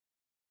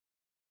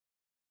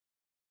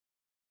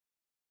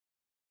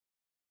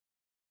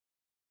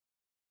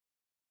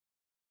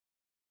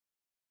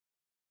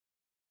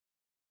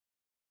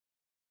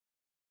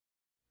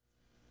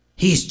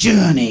He's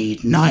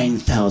journeyed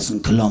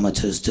 9,000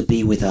 kilometers to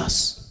be with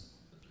us.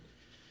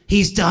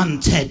 He's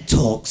done TED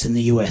Talks in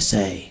the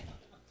USA.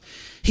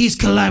 He's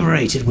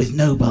collaborated with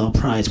Nobel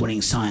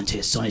Prize-winning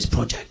scientists on his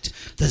project,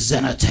 the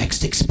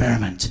Xenotext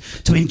experiment,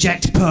 to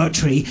inject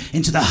poetry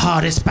into the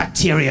hardest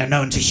bacteria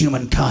known to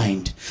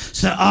humankind,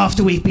 so that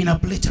after we've been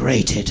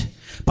obliterated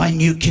by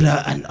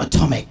nuclear and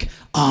atomic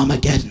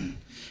Armageddon,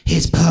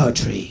 his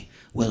poetry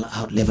will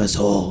outlive us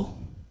all.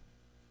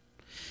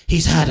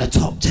 He's had a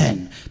top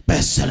 10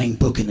 best-selling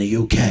book in the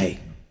UK,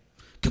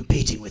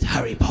 competing with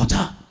Harry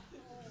Potter.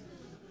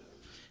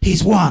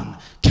 He's won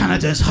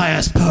Canada's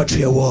highest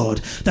poetry award,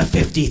 the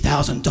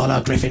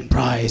 $50,000 Griffin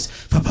Prize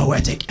for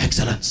Poetic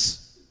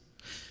Excellence.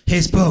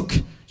 His book,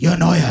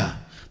 Yonoya,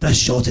 the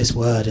shortest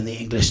word in the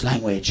English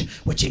language,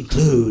 which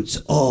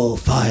includes all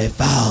 5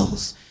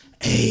 vowels,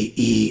 A,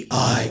 E,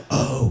 I,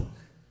 O,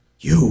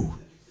 U,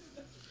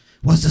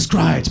 was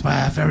described by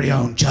our very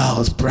own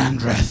Giles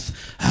Brandreth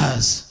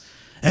as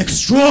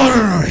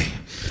extraordinary,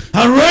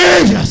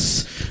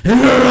 outrageous,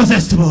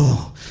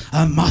 irresistible,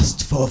 a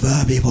must for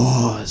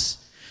verbivores.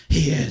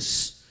 He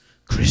is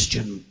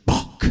Christian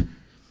Bach.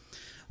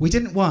 We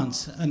didn't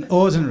want an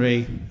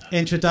ordinary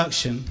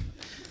introduction.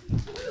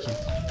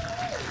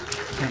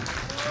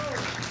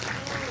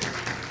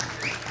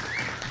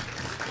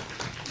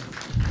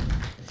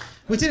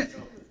 We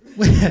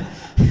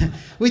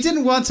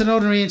didn't want an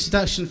ordinary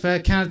introduction for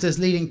Canada's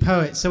leading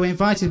poet, so we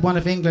invited one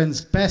of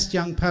England's best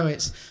young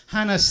poets,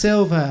 Hannah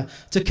Silver,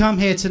 to come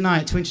here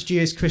tonight to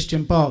introduce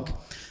Christian Bach.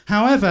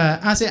 However,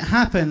 as it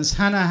happens,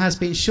 Hannah has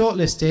been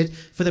shortlisted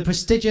for the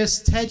prestigious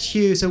Ted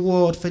Hughes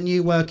Award for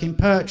New Work in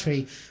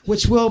Poetry,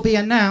 which will be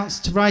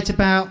announced right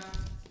about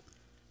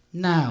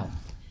now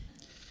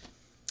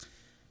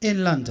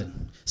in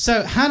London.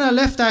 So Hannah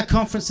left our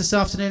conference this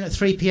afternoon at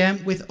 3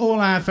 p.m. with all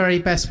our very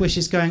best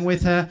wishes going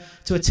with her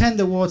to attend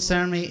the award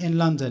ceremony in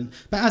London.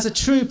 But as a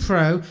true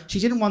pro, she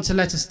didn't want to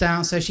let us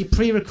down, so she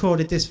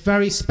pre-recorded this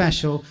very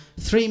special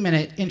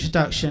 3-minute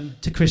introduction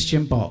to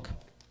Christian Bach.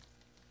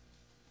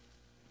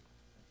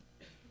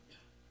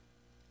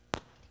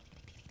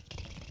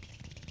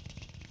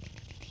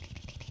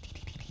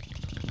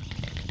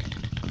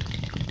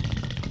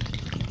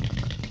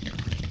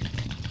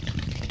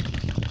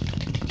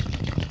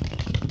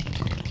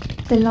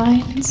 The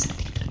lines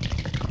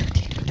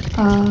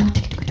are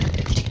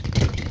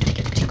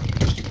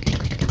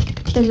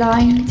the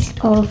lines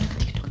of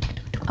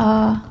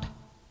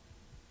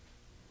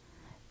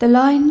the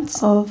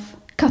lines of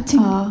cutting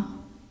are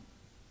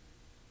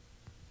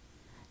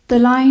the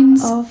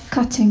lines of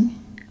cutting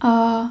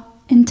are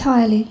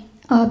entirely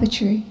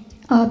arbitrary.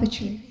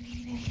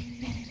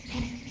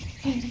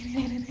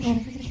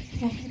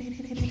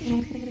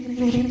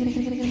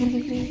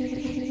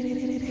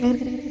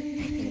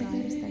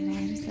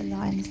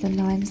 The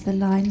lines, the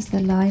lines,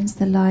 the lines,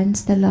 the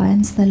lines, the lines, the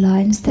lines, the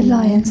lines, the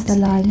lines,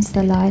 the lines,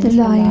 the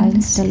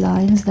lines, the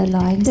lines, the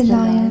lines, the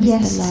lions,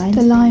 yes,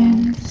 the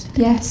lions,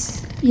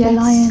 yes, the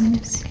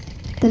lions,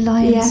 the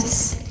lions,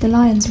 yes, the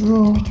lions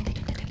roar.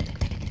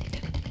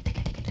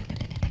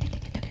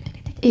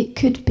 It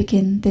could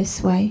begin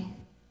this way.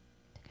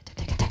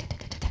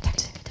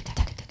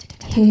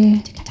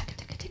 Here,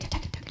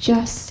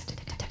 just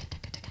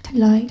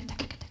like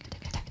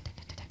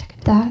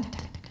that.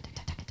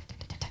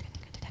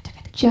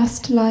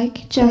 Just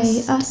like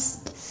they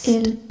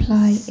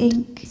apply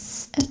ink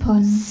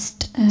upon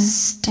a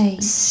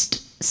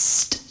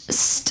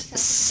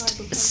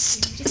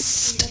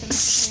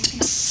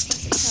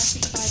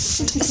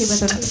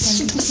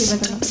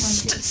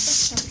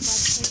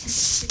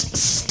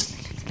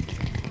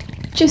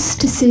just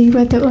to see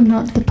whether or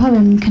not the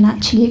poem can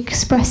actually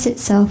express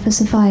itself as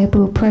a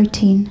viable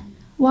protein.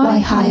 Why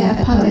hire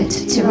a poet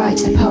to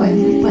write a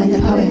poem when the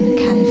poem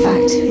can in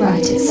fact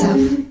write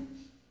itself?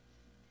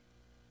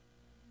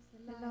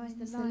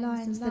 The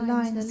lines, the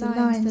lines, the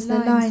lines, the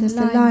lines,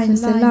 the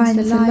lines, the lines,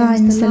 the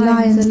lines, the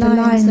lines, the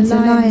lines, the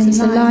lines,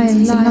 the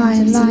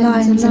lines, the lines, the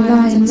lines,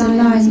 the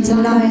lines, the lines,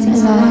 the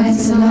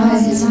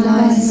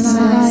lines, the lines,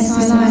 the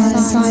lines,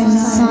 the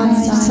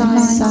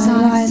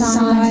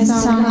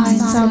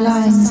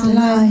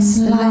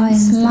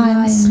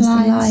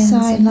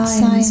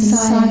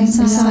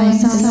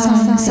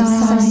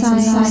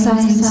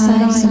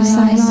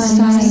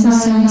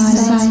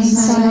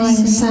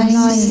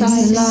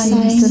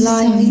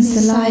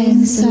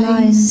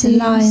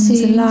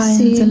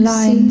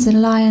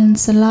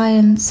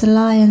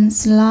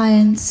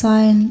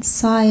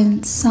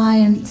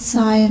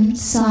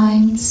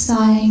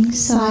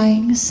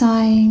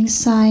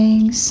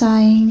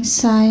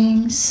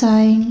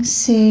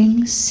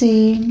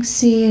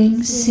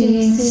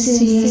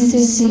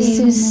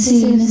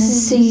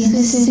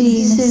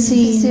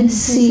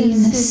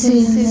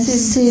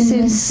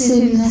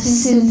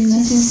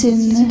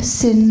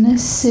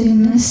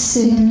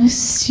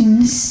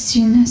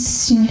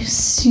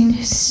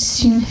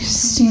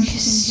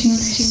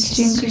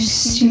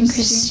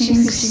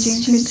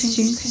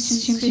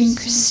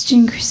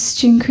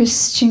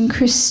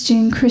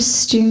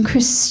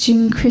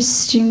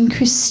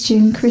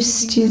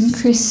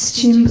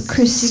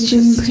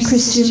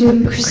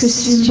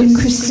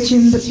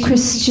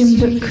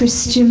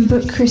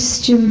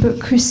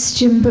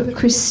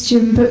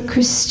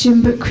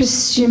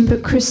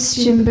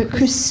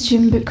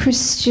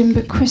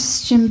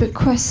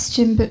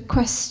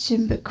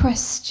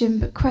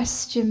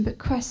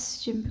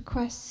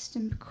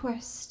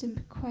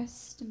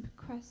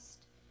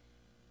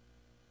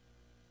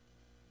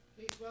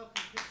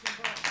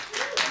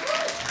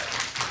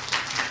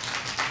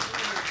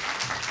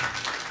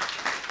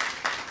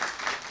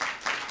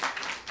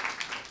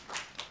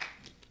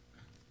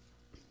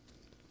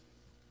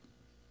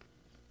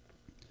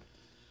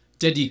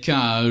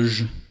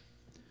Dédicage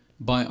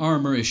by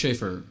Armory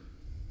Schafer.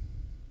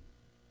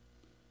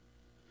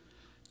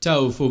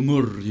 Tau fo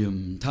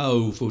murrium,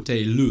 tau fo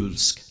te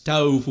lulsk,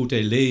 tau fo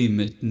te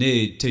lemet,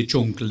 ned te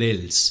chonk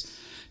lels.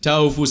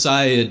 Tau fo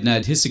saed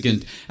nad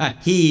hissigant, a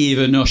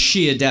heven o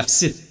shiedaf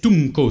sith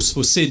tumkos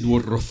fo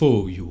sidwar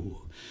rofoju.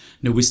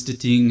 Na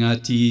wisteting a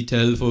ti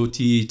tel fo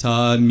ti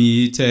ta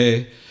mi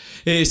te.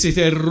 Sith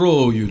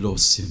roju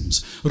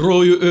losims,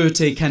 roju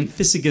te can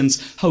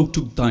fissigans, how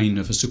to dine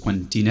of a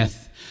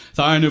sequentineth.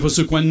 Tharn of a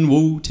sequen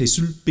wo te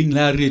sulping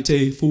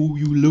larite fo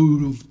you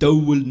load of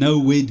dowel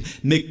nawid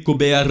mekko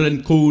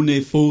bearen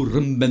kone fo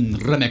rumben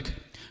remek.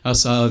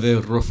 As ave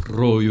rough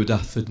roju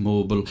daffed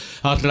mobile,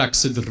 a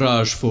raxed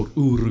raj for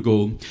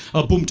urgo,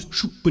 a bumt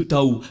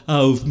schuppetau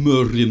av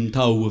murrium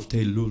tau of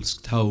te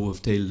lulsk, tau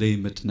of te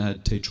lemet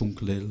nad te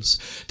chunklels,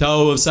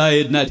 tau of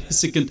side nad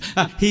hissikant,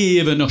 a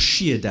heven o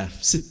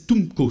shiedaf, sit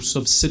tumkos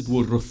of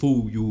sidwar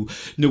rofoju,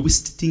 no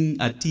wistiting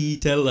a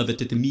titel of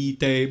it at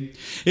mite,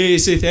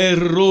 sit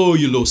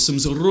roju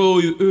losums,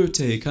 roju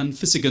urte can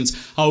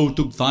fissigans, how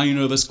to thine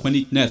of us quen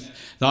it neth,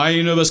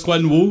 thine of us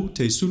quen wo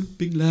te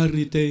sulping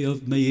larite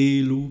of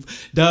maelu.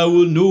 Thou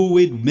will know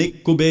it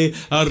mekobe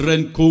a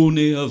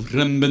renkone of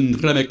remben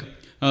remek.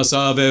 As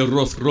ave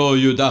roth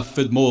roju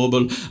daffed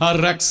mobile, a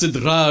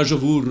raxed raj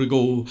of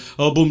urgo,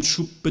 a bum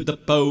schuppet the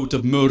pout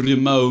of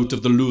murrium out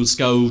of the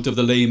lulsk out of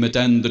the lamet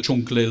and the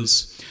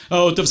chunklels.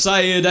 Out of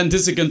side and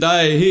tissigant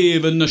I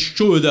haven a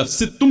should have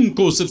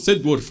situmkos of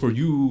sidwar for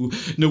you,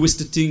 no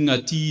wisteting a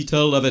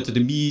titel of it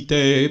the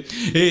mite,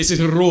 es it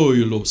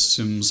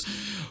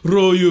royulosims.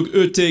 Royug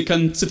ute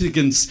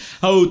cantificans,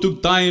 how to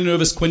dine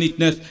of us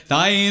quenitneth,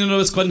 thine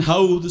of us quen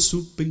how the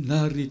souping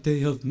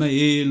larite of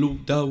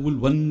maelu, thou will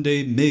one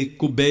day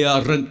make obey a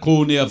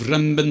rencone of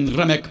remben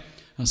remek.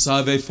 As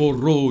ave for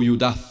roju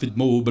daffid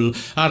mobile,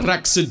 a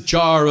raxed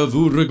jar of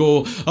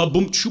urgo, a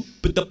bump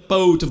schuppet the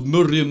pout of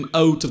murrium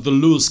out of the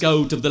lulsk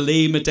out of the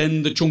lamet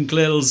and the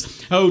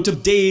chunklels, out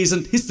of days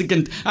and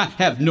hissigant, I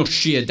have no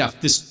sheer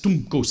daft this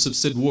tumkos of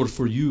said war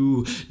for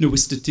you, no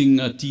istating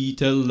a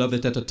titel of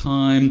it at a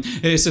time,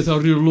 eseth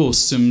are your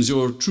losims,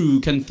 your true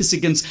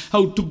canfissigants,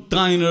 how to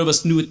diner of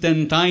us knew it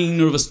then,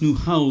 diner of us knew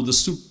how the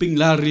souping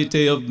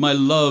larite of my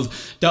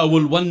love, thou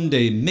will one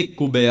day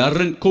make obey a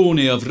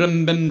rencone of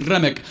remben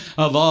remek,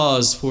 a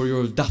vase for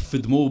your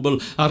daffid mobile,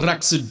 a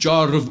raxed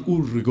jar of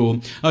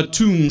urgo, a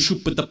tomb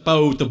schuppet the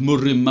pout of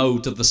murrim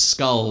out of the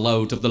skull,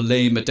 out of the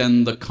lamet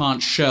and the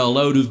conch shell,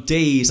 out of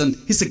days and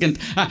hissigant,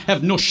 I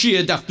have no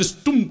sheer daft this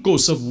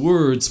tumkos of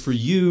words for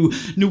you,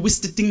 no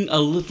wisteting a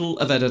little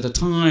of it at a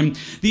time.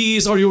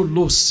 These are your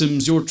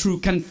losims, your true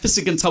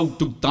canfissigants, how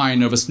to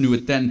dine of us knew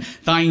it then,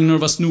 thine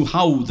of us knew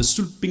how the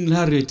sulping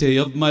larite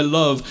of my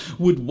love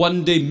would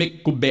one day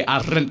make obey a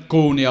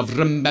rencone of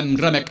rembem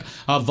remek,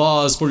 a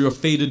vase for your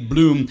faded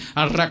bloom,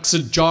 a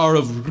raxed jar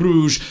of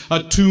rouge,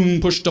 a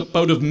tomb pushed up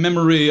out of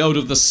memory, out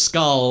of the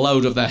skull,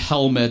 out of the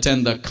helmet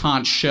and the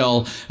conch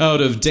shell,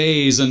 out of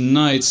days and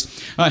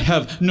nights. I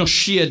have no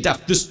sheer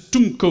daft this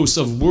tumkos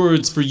of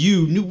words for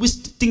you, no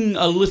wisteting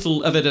a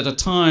little of it at a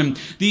time.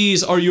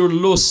 These are your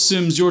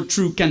losims, your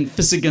true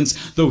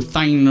canfissigants, though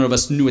thiner of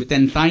us knew it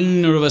then,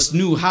 thiner of us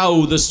knew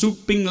how the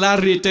souping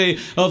larite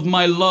of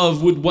my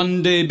love would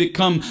one day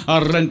become a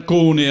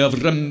rencone of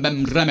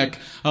rembem remek,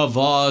 a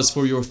vase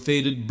for your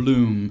faded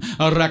bloom,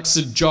 a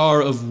raxed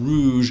jar of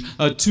rouge,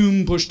 a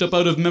tomb pushed up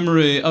out of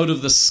memory, out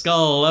of the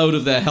skull, out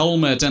of the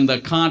helmet and the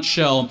conch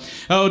shell,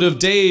 out of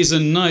days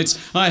and nights.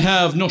 I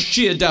have no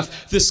sheer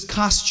daft this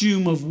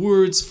costume of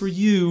words for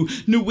you,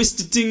 no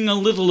wisteting a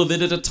little of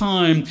it at a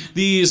time.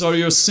 These are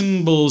your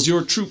symbols,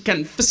 your true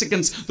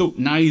canfissigants, though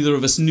neither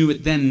of us knew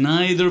it then,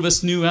 neither of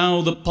us knew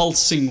how the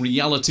pulsing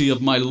reality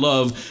of my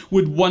love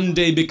would one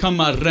day become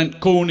a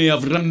rencone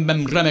of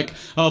rembem remek,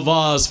 a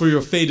vase for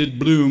your faded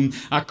bloom,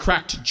 a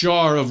cracked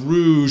jar of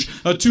rouge,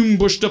 a tomb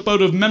pushed up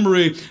out of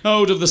memory,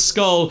 out of the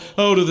skull,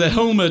 out of the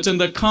helmet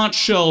and the conch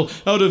shell,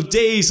 Out of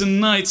days and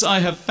nights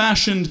I have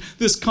fashioned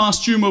this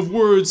costume of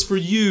words for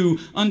you,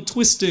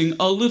 untwisting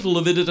a little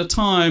of it at a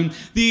time.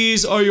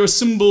 These are your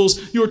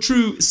symbols, your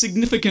true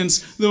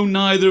significance, though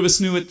neither of us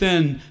knew it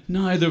then.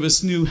 Neither of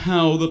us knew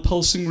how the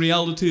pulsing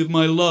reality of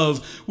my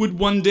love would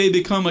one day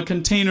become a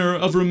container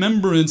of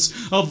remembrance,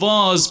 a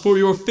vase for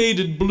your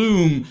faded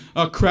bloom,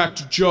 a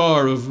cracked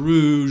jar of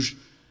rouge,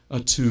 a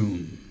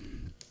tomb.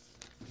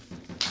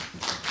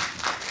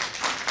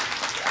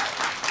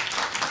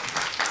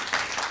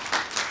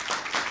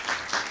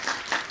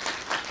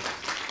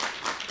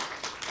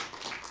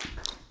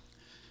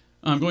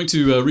 I'm going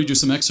to read you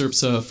some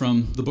excerpts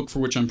from the book for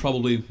which I'm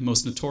probably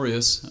most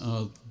notorious,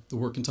 the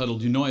work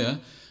entitled Eunoia,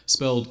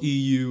 spelled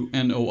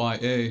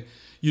E-U-N-O-I-A.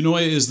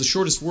 Eunoia is the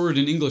shortest word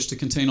in English to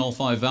contain all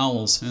 5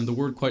 vowels, and the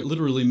word quite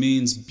literally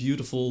means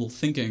beautiful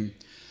thinking.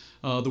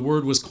 The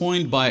word was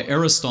coined by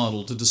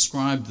Aristotle to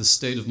describe the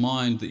state of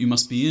mind that you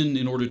must be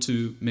in order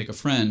to make a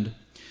friend.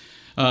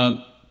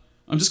 I'm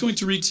just going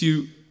to read to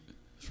you,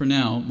 for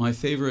now, my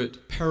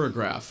favorite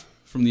paragraph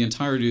from the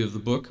entirety of the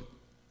book.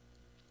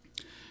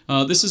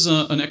 This is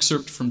an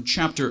excerpt from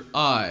Chapter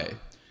I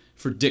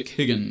for Dick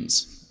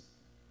Higgins.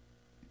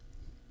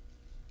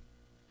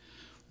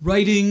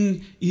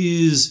 Writing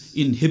is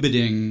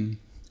inhibiting.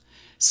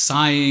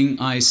 Sighing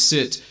I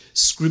sit,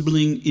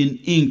 scribbling in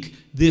ink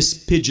this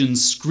pigeon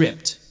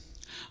script.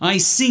 I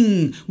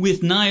sing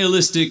with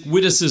nihilistic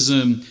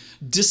witticism,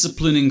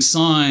 disciplining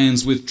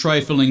signs with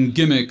trifling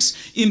gimmicks,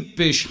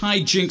 impish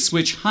hijinks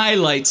which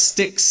highlight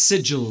stick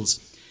sigils.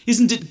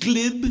 Isn't it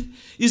glib?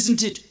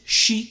 Isn't it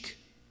chic?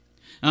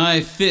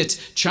 I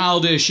fit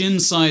childish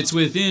insights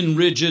within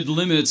rigid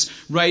limits,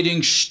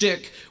 writing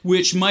shtick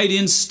which might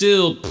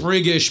instill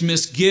priggish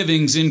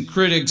misgivings in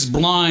critics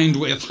blind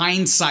with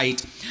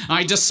hindsight.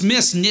 I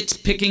dismiss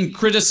nitpicking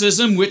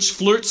criticism which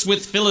flirts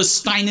with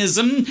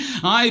Philistinism.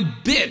 I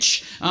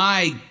bitch,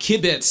 I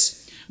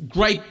kibitz,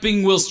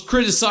 griping whilst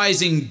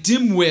criticizing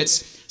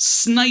dimwits,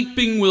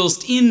 sniping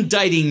whilst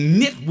indicting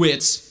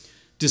nitwits,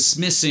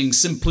 dismissing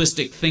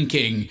simplistic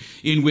thinking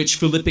in which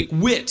philippic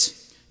wit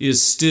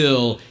is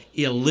still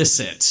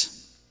illicit.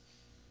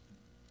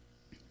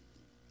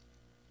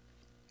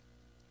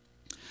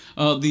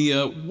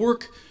 The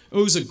work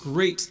owes a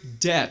great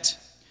debt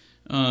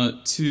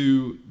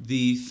to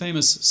the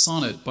famous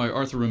sonnet by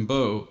Arthur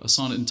Rimbaud, a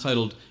sonnet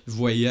entitled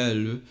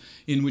Voyelles,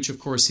 in which, of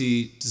course,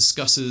 he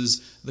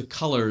discusses the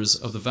colors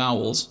of the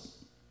vowels.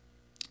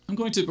 I'm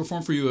going to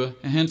perform for you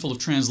a handful of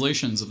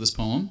translations of this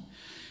poem.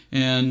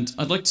 And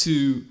I'd like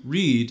to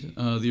read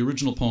the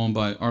original poem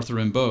by Arthur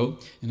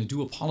Rimbaud, and I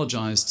do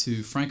apologize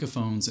to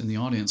francophones in the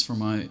audience for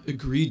my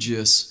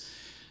egregious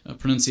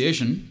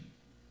pronunciation.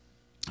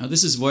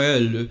 This is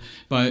Voyelles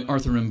by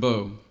Arthur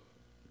Rimbaud.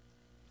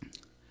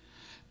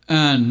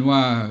 Un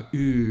noir,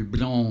 U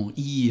blanc,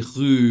 I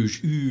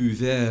rouge, U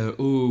vert,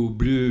 O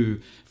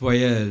bleu,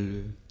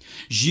 voyelles.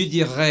 Je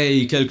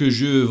dirais quelques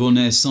jeux vos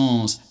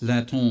naissances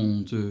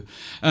latentes,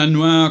 un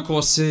noir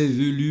corset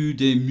velu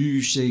des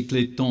mouches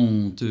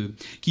éclatantes,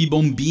 qui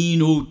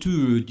bombine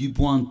autour du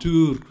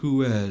pointure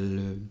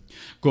cruel,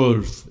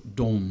 golfe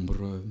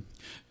d'ombre.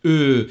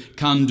 Eux,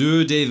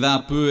 candeur des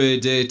vapeurs et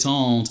des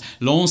tentes,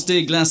 lancent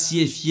des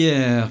glaciers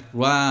fiers,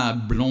 rois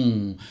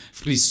blonds,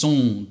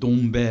 frissons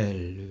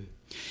d'ombelles.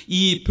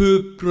 Y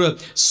peuple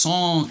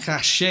sans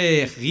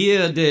cracher,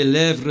 rire des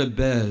lèvres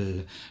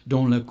belles,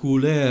 dans la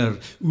colère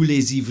ou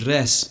les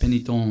ivresses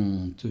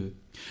pénitentes.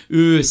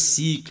 Eux,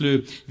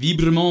 cycle,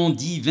 vibrement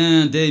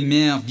divin des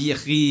mers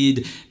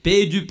virides,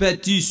 paix du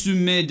pâtis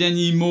soumet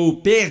d'animaux,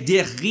 père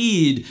des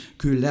rides,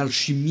 que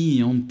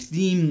l'alchimie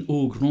imprime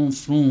au grand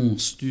front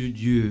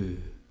studieux.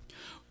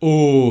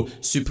 Ô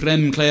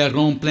suprême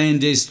clairon plein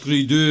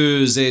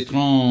d'estrideux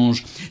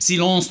étranges,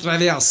 silence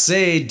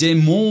traversé des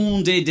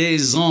mondes et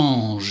des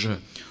anges.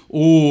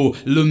 Ô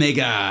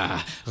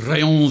l'oméga,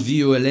 rayon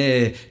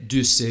violet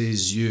de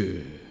ses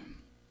yeux.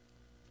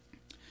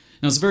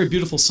 Now, it's a very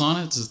beautiful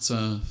sonnet. It's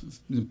an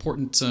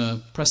important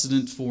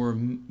precedent for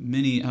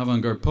many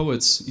avant-garde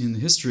poets in the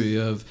history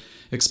of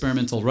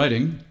experimental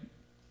writing.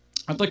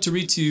 I'd like to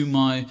read to you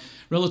my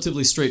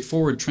relatively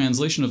straightforward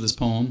translation of this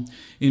poem,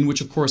 in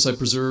which, of course, I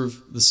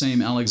preserve the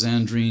same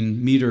Alexandrine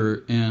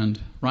meter and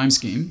rhyme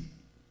scheme.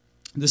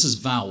 This is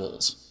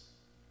vowels.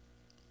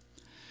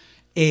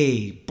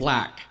 A,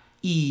 black.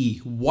 E,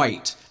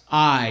 white.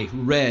 I,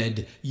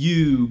 red.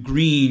 U,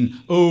 green.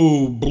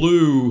 O,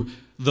 blue.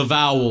 The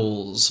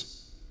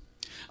vowels.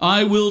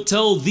 I will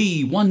tell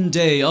thee one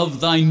day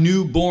of thy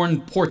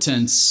newborn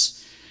portents.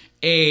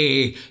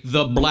 A,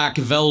 the black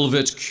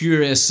velvet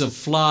cuirass of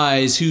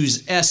flies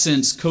whose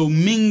essence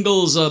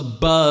commingles a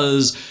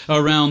buzz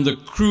around the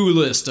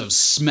cruelest of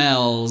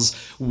smells,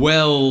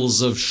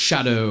 wells of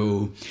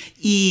shadow.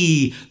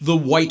 E, the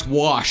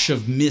whitewash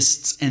of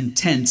mists and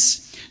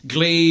tents,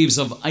 glaives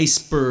of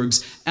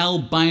icebergs,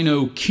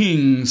 albino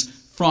kings,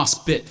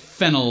 frostbit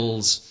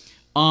fennels.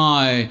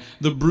 I,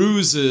 the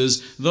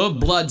bruises, the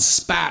blood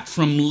spat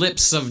from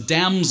lips of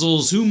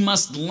damsels who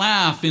must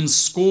laugh in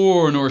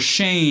scorn or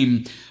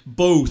shame,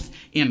 both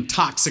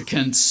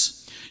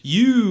intoxicants.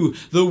 You,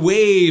 the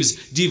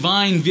waves,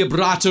 divine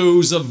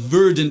vibratos of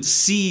verdant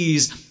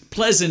seas,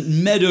 pleasant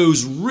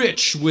meadows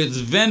rich with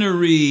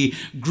venery,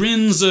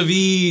 grins of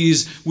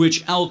ease,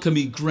 which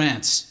alchemy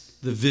grants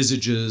the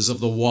visages of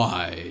the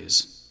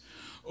wise.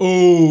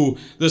 O,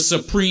 the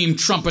supreme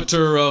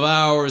trumpeter of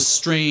our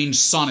strange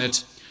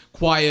sonnet,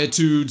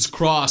 quietudes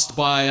crossed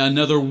by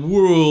another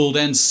world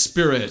and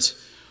spirit.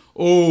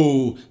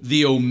 O,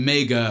 the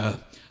omega,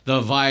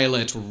 the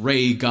violet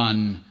ray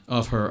gun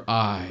of her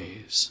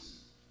eyes.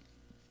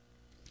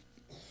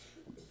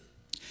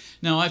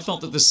 Now, I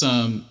felt that this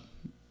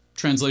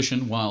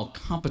translation, while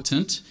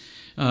competent,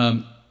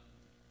 did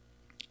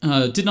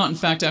not in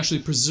fact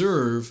actually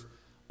preserve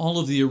all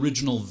of the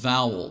original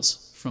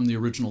vowels from the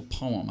original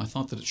poem. I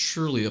thought that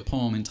surely a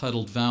poem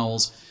entitled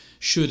Vowels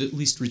should at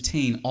least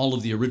retain all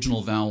of the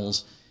original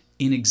vowels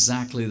in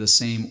exactly the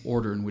same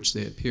order in which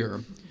they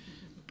appear.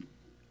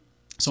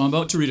 So I'm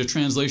about to read a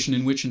translation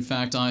in which, in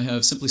fact, I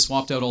have simply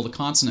swapped out all the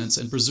consonants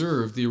and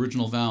preserved the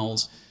original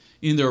vowels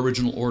in their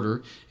original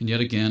order, and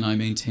yet again I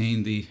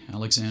maintain the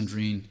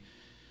Alexandrine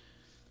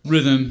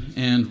rhythm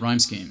and rhyme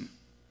scheme.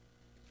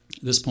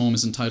 This poem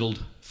is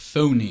entitled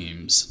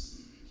Phonemes.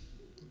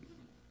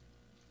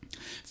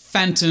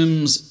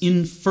 Phantoms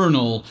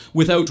infernal,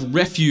 without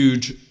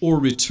refuge or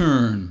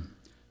return.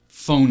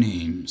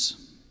 Phonemes.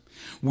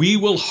 We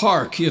will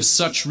hark if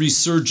such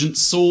resurgent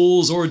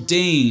souls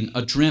ordain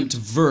a dreamt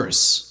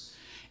verse.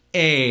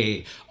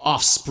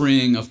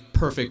 Offspring of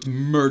perfect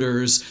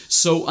murders,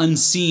 so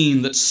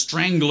unseen that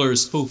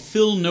stranglers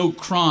fulfill no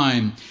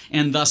crime,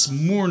 and thus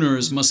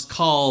mourners must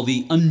call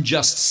the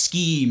unjust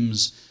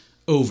schemes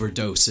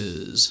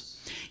overdoses.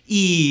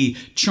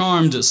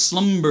 Charmed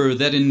slumber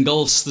that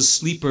engulfs the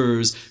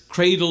sleepers,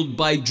 cradled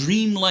by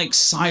dreamlike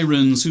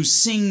sirens who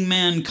sing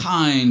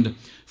mankind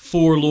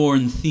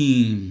forlorn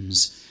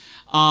themes.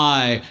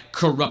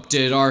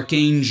 Corrupted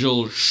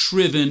archangel,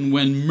 shriven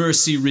when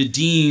mercy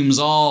redeems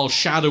all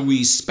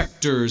shadowy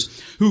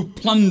specters who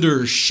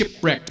plunder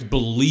shipwrecked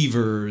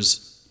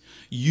believers.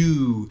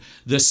 You,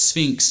 the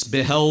Sphinx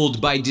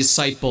beheld by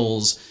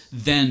disciples,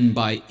 then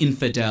by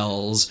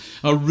infidels,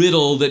 a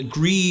riddle that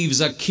grieves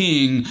a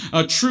king,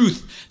 a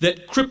truth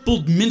that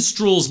crippled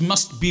minstrels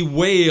must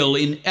bewail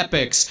in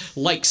epics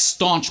like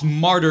staunch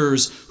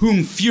martyrs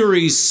whom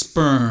furies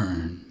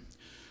spurn.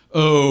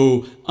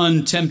 O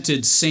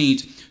untempted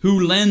saint, who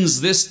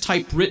lends this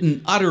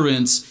typewritten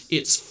utterance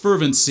its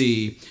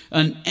fervency,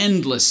 an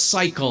endless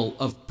cycle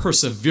of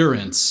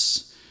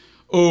perseverance.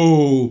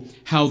 Oh,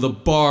 how the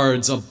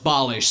bards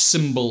abolish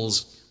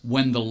symbols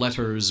when the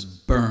letters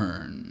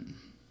burn.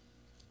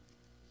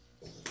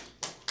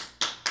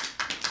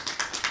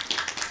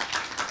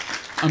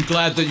 I'm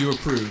glad that you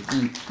approve.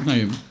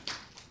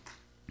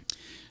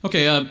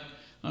 Okay,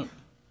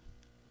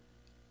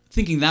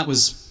 thinking that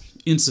was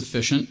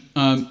insufficient,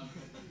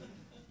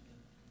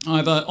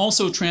 I've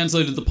also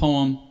translated the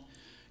poem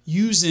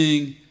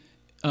using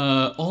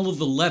all of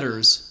the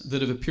letters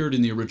that have appeared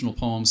in the original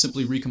poem,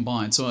 simply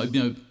recombined. So,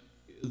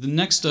 the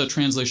next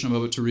translation I'm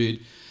about to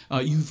read,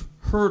 you've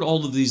heard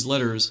all of these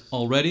letters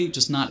already,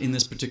 just not in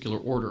this particular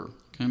order.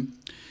 Okay,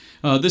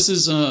 this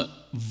is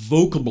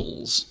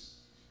vocables.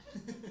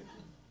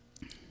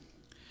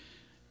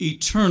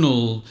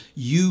 Eternal,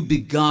 you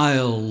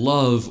beguile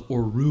love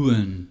or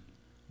ruin.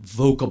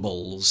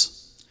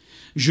 Vocables.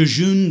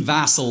 Jejune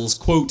vassals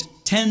quote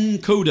 10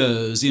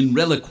 codas in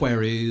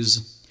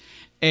reliquaries.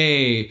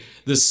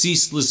 The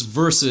ceaseless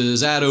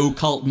verses at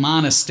occult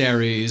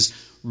monasteries,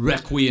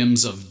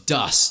 requiems of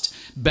dust,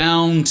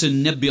 bound to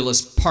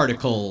nebulous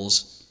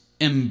particles,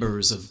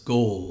 embers of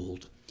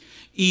gold.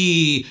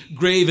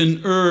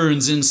 Graven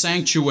urns in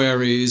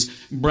sanctuaries,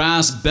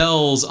 brass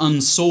bells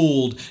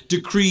unsold,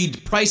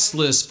 decreed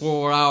priceless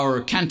for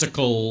our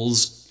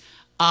canticles.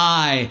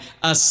 A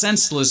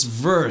senseless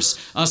verse,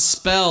 a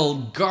spell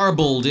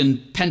garbled in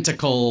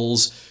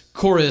pentacles,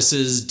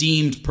 choruses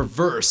deemed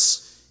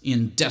perverse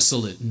in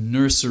desolate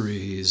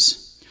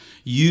nurseries.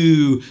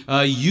 You,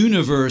 a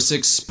universe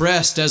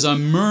expressed as a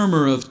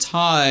murmur of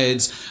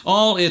tides,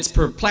 all its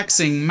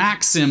perplexing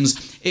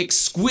maxims,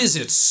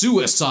 exquisite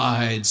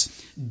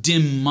suicides,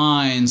 dim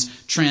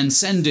minds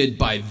transcended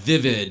by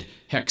vivid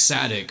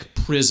hexatic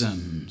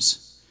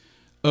prisms.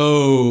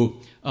 Oh,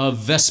 a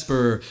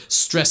vesper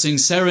stressing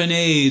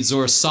serenades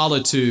or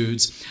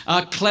solitudes,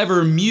 a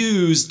clever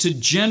muse to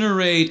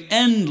generate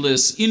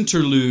endless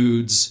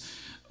interludes.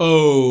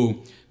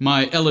 Oh,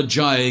 my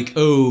elegiac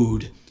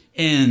ode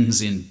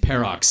ends in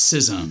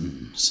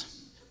paroxysms.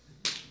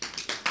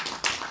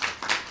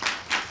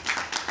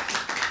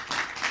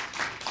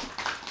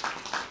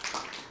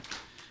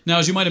 Now,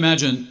 as you might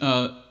imagine,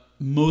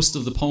 most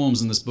of the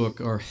poems in this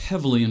book are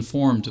heavily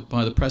informed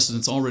by the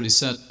precedents already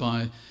set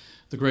by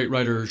the great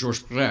writer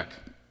Georges Perec.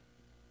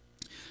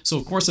 So,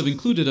 of course, I've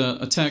included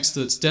a text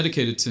that's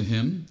dedicated to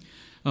him.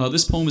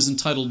 This poem is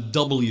entitled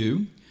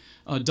W.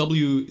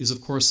 W is,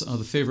 of course,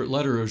 the favorite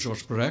letter of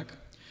Georges Perec,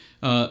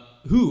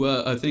 who,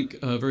 I think,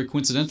 very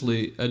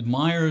coincidentally,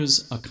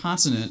 admires a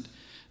consonant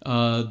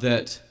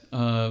that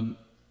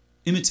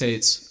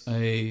imitates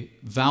a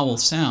vowel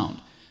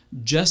sound.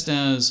 just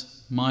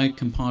as my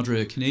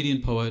compadre, a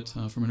Canadian poet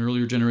from an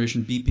earlier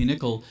generation, B.P.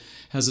 Nichol,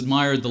 has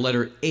admired the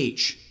letter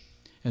H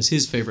as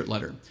his favorite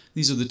letter.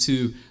 These are the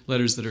two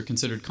letters that are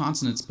considered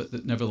consonants, but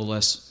that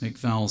nevertheless make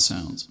vowel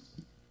sounds.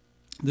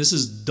 This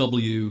is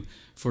W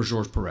for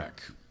Georges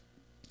Perec.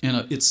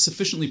 And it's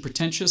sufficiently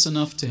pretentious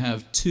enough to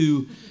have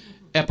two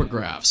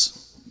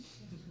epigraphs.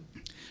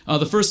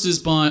 The first is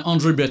by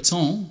André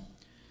Breton,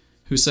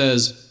 who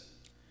says,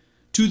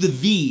 "To the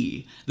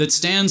V that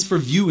stands for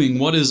viewing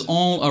what is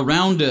all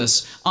around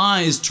us,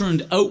 eyes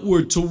turned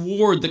outward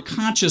toward the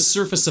conscious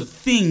surface of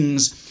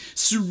things,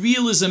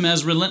 surrealism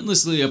as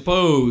relentlessly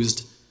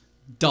opposed,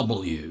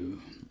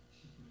 W."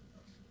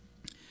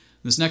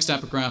 This next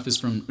epigraph is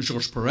from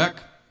Georges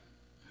Perec,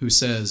 who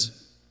says,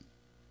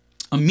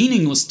 "A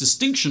meaningless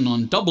distinction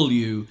on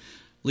W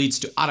leads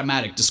to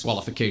automatic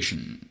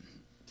disqualification.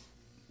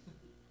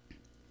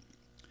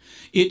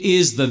 It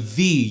is the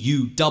V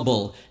you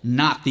double,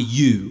 not the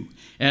U,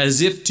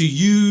 as if to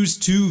use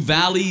two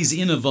valleys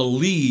in a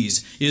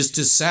valise is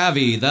to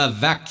savvy the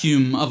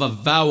vacuum of a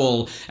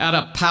vowel at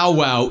a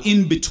powwow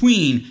in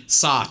between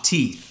saw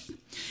teeth.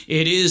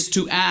 It is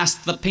to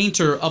ask the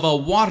painter of a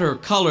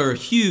watercolor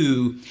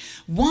hue,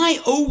 why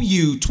owe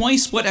you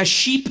twice what a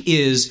sheep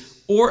is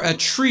or a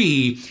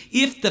tree,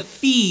 if the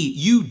fee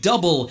you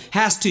double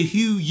has to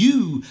hew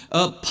you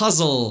a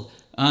puzzle,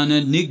 an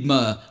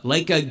enigma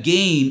like a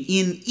game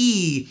in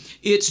E.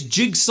 Its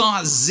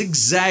jigsaw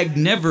zigzag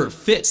never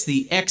fits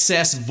the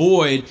excess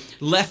void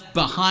left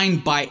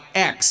behind by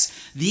X,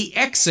 the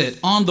exit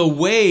on the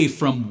way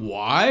from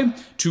Y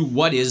to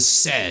what is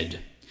said.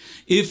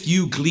 If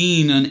you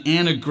glean an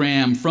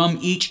anagram from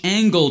each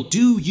angle,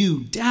 do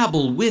you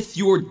dabble with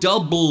your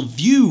double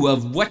view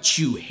of what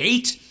you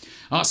hate?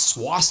 A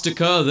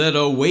swastika that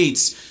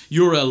awaits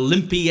your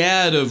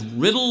Olympiad of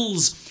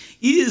riddles?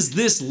 Is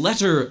this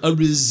letter a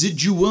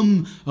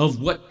residuum of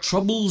what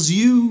troubles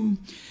you?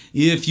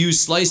 If you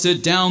slice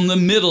it down the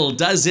middle,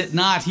 does it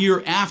not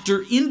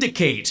hereafter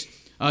indicate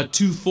a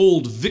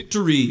twofold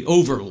victory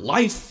over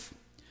life?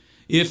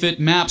 If it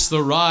maps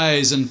the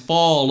rise and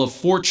fall of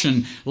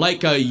fortune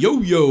like a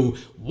yo-yo,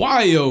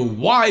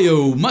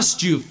 why-oh,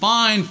 must you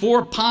find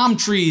 4 palm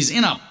trees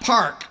in a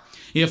park,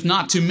 if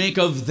not to make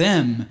of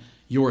them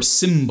your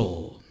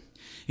symbol?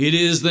 It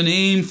is the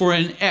name for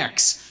an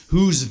X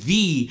whose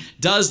V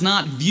does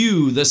not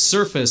view the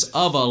surface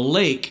of a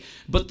lake,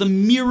 but the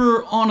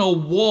mirror on a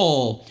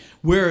wall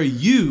where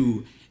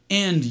you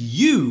and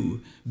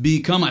you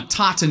become a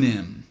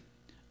tautonym,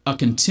 a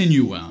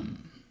continuum.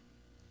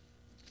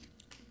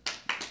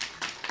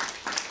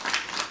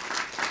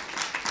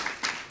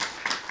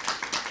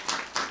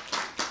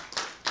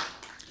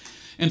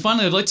 And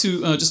finally, I'd like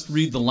to just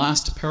read the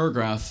last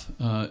paragraph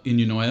in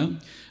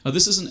Eunoia.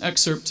 This is an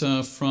excerpt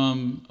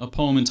from a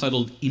poem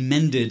entitled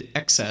Emended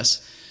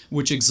Excess,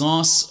 which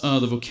exhausts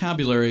the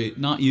vocabulary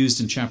not used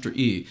in chapter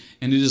E,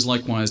 and it is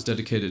likewise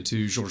dedicated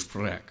to Georges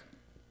Perec.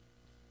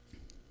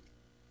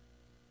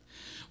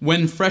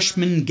 When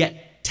freshmen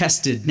get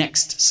tested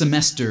next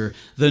semester,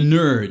 the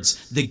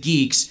nerds, the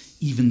geeks,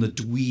 even the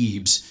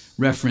dweebs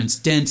reference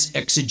dense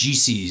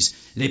exegeses,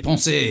 les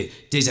pensées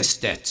des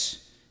esthètes,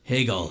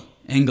 Hegel,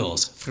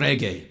 Engels,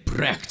 Frege,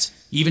 Brecht,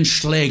 even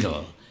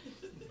Schlegel.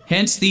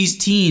 Hence these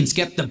teens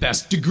get the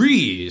best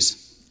degrees.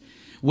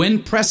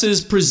 When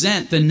presses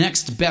present the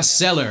next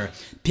bestseller,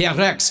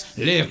 Perec's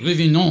Les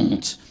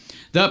Revenants,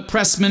 the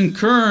pressmen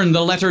kern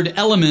the lettered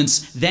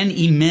elements, then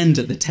emend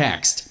the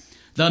text.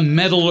 The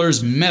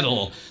meddlers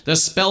meddle, the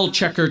spell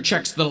checker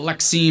checks the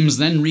lexemes,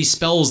 then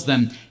respells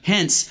them.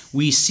 Hence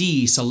we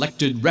see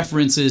selected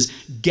references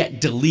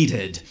get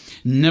deleted.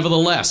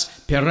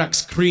 Nevertheless,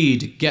 Perec's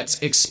creed gets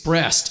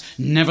expressed.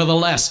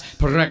 Nevertheless,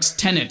 Perec's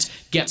tenet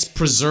gets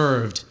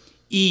preserved.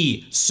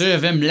 E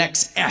servem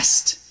lex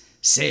est.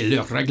 C'est le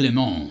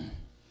règlement.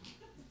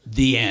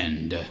 The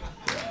end.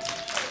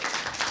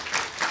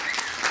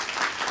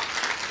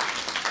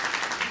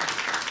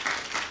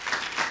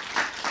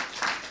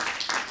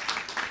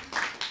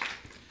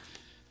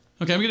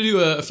 Okay, I'm going to do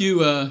a few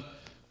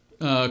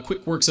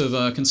quick works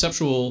of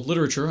conceptual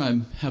literature.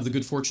 I have the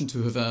good fortune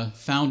to have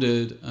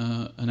founded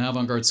an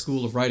avant-garde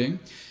school of writing,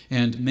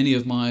 and many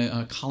of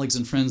my colleagues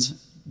and friends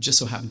just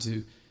so happen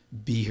to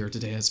be here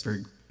today. That's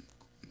very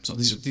So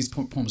these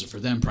poems are for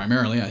them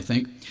primarily, I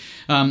think.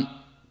 I'm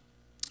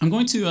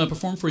going to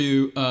perform for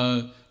you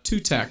 2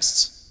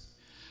 texts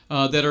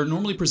that are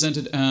normally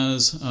presented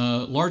as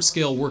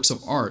large-scale works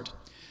of art.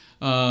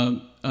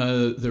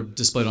 They're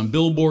displayed on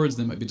billboards,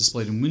 they might be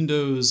displayed in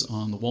windows,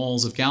 on the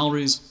walls of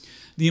galleries.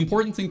 The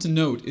important thing to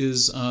note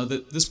is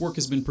that this work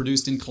has been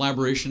produced in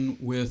collaboration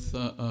with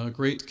a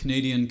great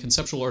Canadian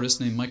conceptual artist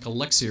named Michael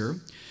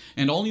Lexier.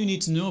 And all you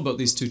need to know about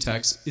these 2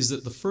 texts is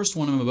that the first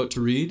one I'm about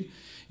to read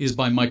is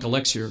by Michael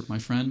Lexier, my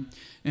friend,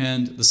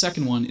 and the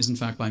second one is in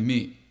fact by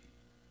me.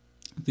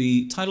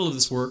 The title of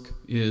this work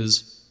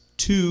is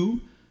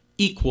 2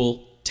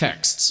 Equal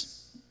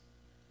Texts.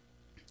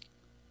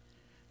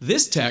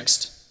 This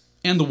text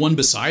and the one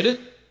beside it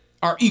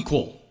are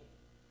equal.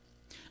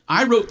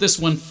 I wrote this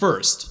one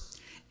first,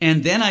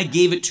 And then I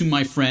gave it to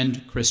my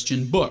friend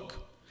Christian Book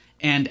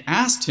and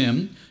asked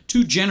him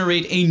to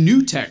generate a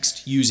new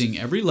text using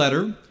every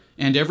letter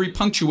and every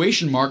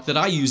punctuation mark that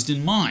I used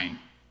in mine.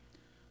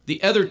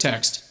 The other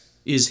text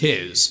is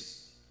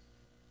his.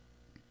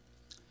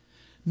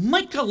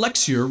 Mike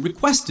Alexier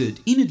requested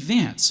in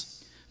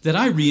advance that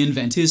I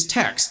reinvent his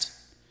text.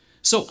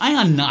 So I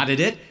unknotted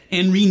it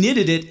and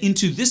reknitted it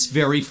into this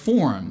very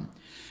form.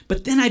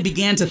 But then I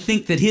began to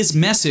think that his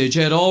message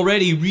had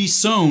already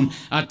resown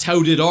a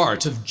touted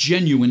art of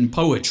genuine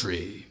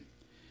poetry.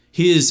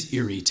 His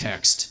eerie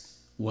text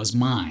was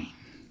mine.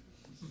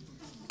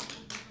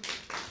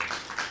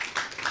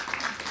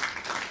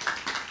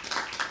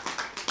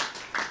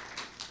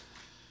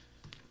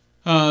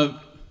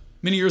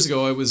 Many years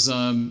ago, I was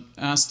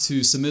asked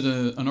to submit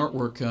an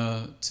artwork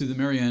to the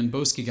Marianne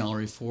Boesky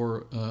Gallery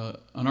for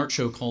an art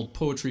show called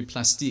Poetry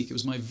Plastique. It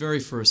was my very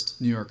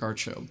first New York art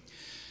show.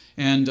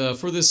 And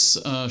for this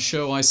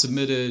show, I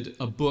submitted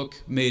a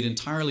book made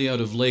entirely out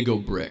of Lego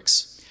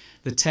bricks.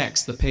 The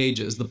text, the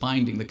pages, the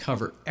binding, the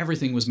cover,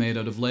 everything was made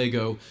out of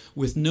Lego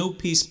with no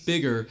piece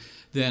bigger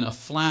than a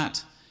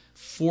flat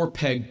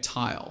 4-peg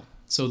tile.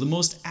 So the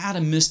most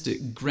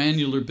atomistic,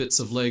 granular bits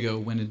of Lego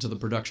went into the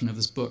production of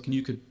this book, and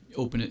you could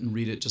open it and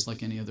read it just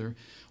like any other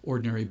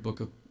ordinary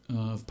book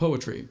of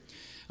poetry.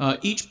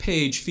 Each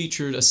page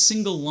featured a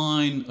single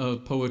line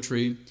of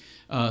poetry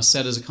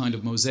set as a kind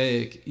of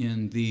mosaic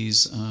in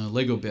these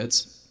Lego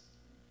bits.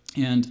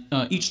 And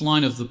each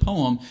line of the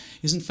poem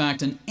is in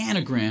fact an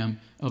anagram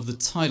of the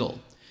title.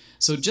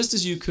 So just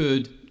as you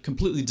could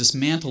completely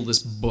dismantle this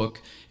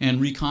book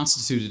and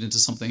reconstitute it into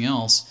something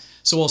else,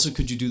 so also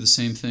could you do the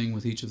same thing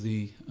with each of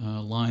the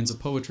lines of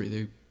poetry.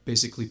 They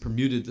basically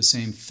permuted the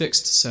same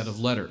fixed set of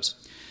letters.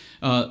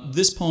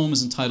 This poem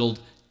is entitled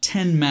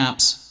 10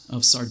 Maps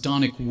of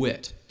Sardonic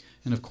Wit.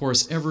 And of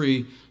course,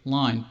 every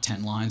line,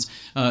 10 lines,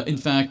 in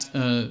fact,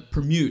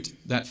 permute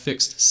that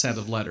fixed set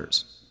of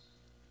letters.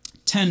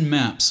 10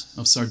 Maps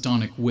of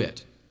Sardonic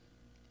Wit.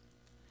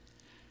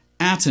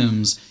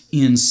 Atoms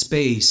in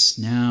space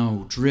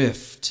now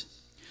drift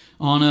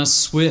on a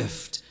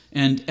swift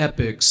and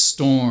epic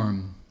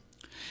storm.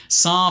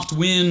 Soft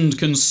wind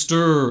can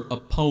stir a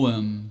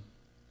poem.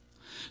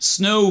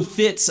 Snow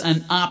fits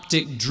an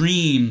optic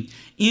dream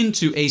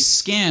into a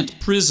scant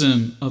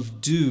prism of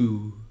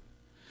dew.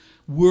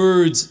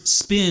 Words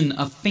spin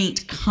a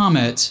faint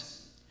comet.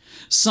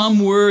 Some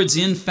words,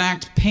 in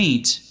fact,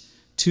 paint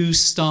 2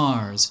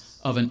 stars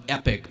of an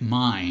epic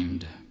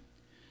mind.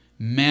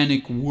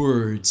 Manic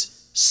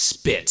words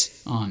spit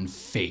on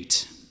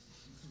fate.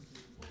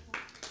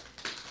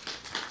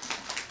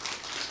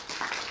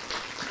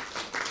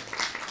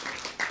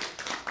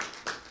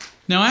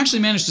 Now, I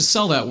actually managed to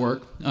sell that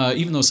work,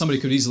 even though somebody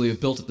could easily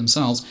have built it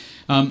themselves.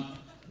 I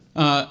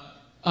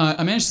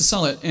managed to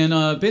sell it,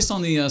 and based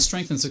on the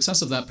strength and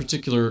success of that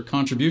particular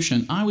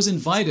contribution, I was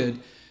invited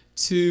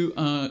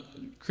to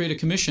create a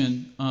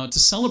commission to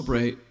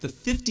celebrate the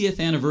 50th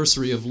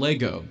anniversary of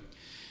Lego,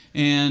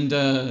 and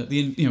the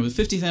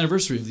 50th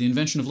anniversary of the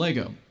invention of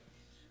Lego.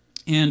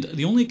 And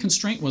the only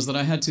constraint was that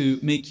I had to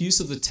make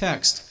use of the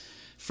text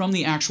from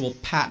the actual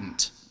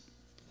patent.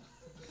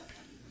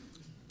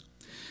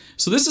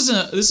 So this is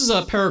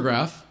a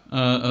paragraph,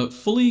 a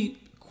fully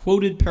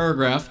quoted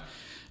paragraph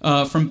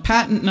from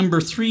patent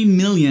number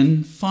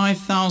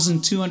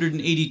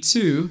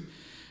 3,005,282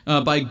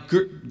 by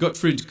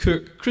Gottfried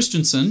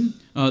Christensen,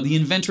 the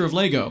inventor of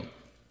Lego,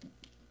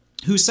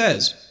 who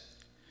says,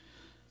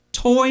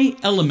 "Toy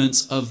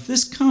elements of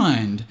this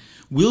kind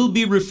will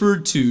be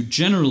referred to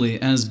generally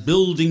as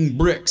building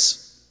bricks,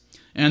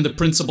 and the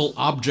principal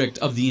object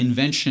of the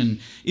invention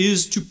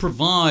is to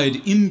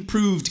provide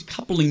improved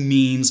coupling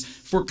means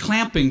for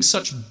clamping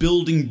such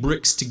building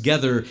bricks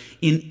together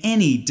in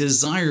any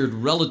desired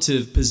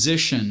relative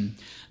position,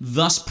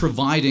 thus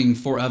providing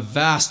for a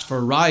vast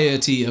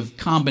variety of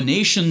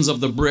combinations of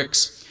the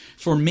bricks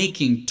for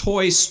making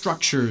toy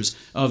structures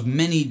of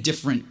many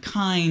different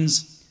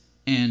kinds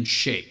and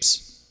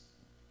shapes."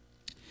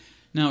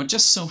 Now, it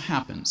just so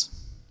happens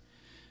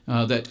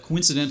that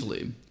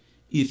coincidentally,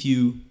 if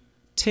you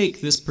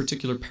take this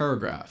particular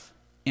paragraph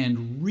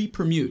and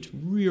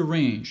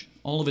rearrange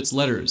all of its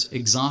letters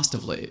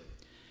exhaustively,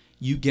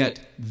 you get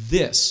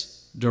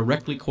this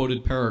directly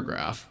quoted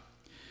paragraph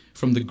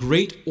from The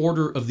Great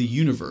Order of the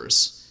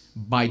Universe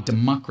by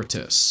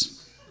Democritus.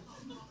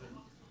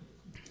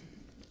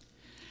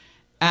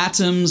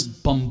 Atoms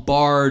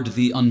bombard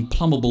the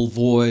unplumbable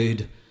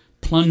void,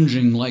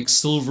 plunging like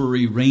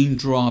silvery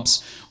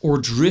raindrops or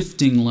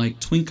drifting like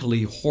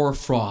twinkly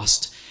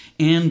hoarfrost,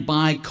 and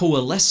by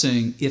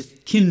coalescing,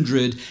 if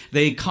kindred,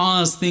 they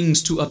cause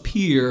things to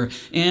appear,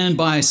 and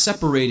by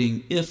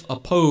separating, if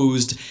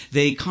opposed,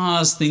 they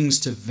cause things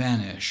to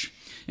vanish.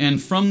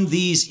 And from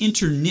these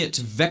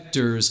interknit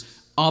vectors,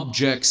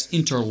 objects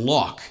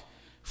interlock,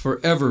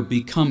 forever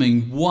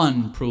becoming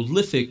one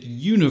prolific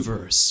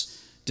universe,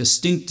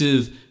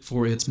 distinctive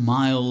for its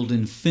mild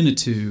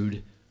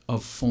infinitude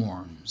of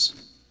forms.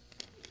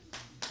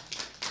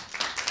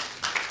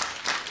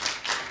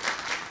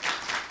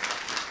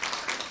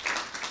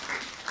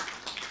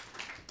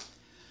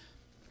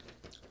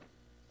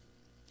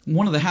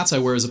 One of the hats I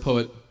wear as a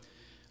poet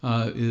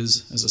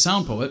is as a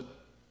sound poet.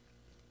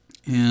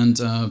 And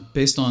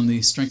based on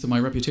the strength of my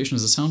reputation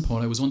as a sound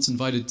poet, I was once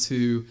invited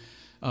to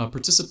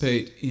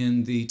participate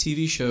in the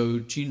TV show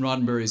Gene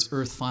Roddenberry's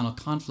Earth Final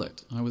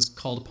Conflict. I was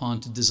called upon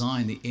to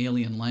design the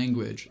alien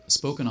language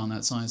spoken on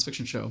that science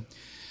fiction show.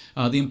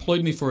 They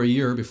employed me for a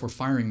year before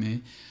firing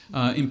me,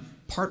 in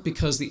part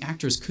because the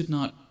actors could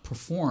not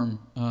perform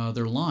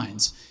their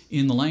lines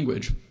in the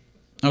language.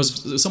 I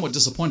was somewhat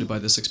disappointed by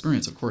this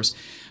experience, of course.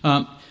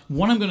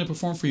 What I'm going to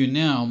perform for you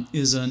now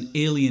is an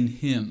alien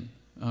hymn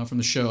from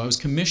the show. I was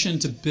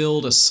commissioned to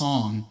build a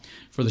song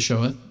for the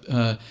show.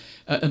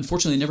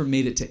 Unfortunately, it never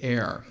made it to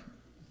air.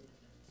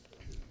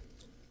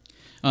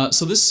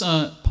 So this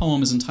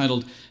poem is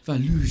entitled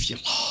Valuvëula.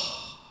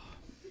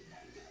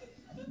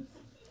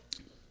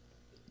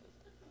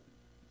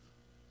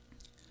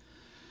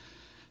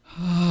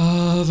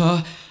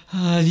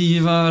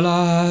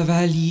 Valuvëula,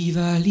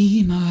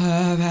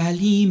 valima,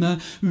 valima,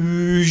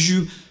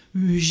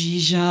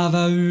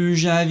 Ujijava,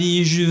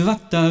 ujavi,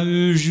 juvata,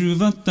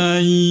 ujuvata,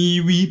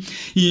 iwi,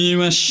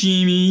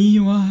 iwashimi,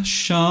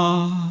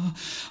 iwasha.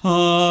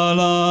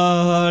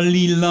 Ala,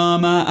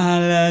 lilama,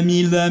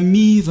 alami,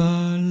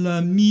 lamiva,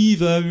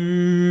 lamiva,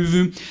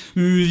 uvu,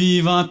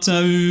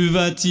 uvivata,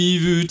 uvati,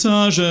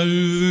 vutaja,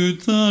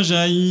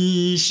 uvutaja,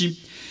 ishi.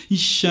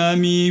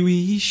 Ishami,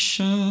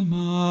 ishamama,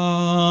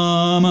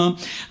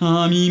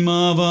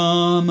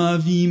 amimava, ma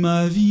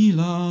vila,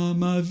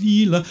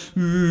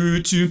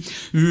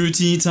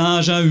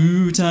 utitaja,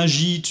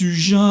 utaji,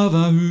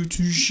 tujava,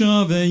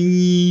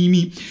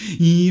 imi,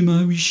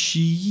 ima,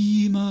 wishi,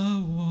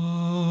 ima,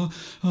 wa,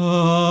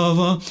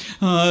 ava,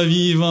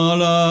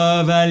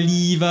 avivala,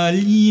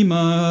 valima,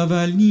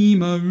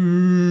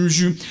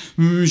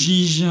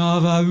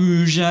 ujijava,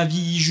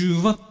 ujavi,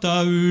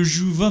 juvata,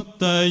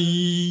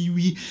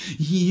 iwi,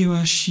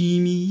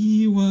 Iwashimi,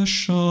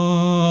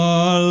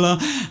 iwashala,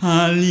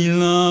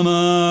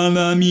 alilama,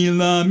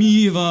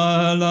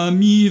 lamiva,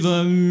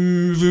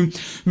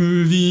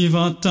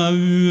 uvivata,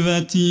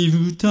 uvati,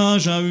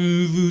 vutaja,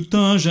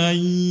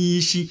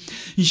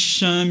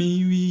 ishami,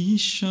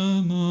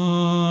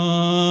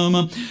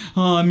 ishamama,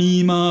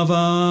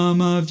 amimava,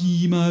 ma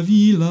vila,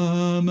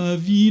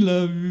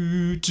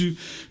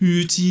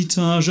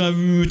 utitaja,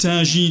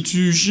 utaji,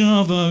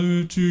 tujava,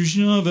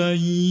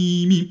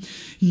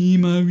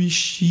 ima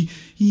wishi,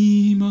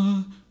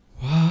 ima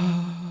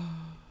wa.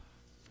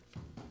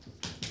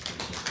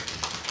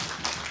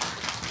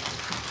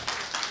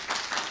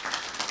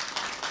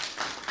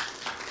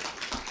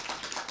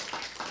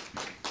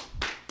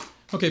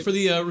 Okay, for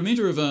the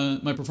remainder of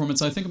my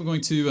performance, I think I'm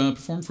going to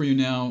perform for you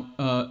now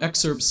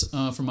excerpts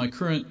from my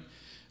current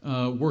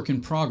work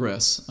in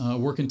progress,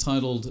 work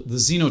entitled The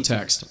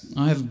Xenotext.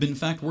 I have been, in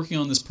fact, working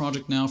on this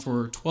project now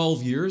for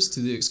 12 years to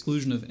the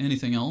exclusion of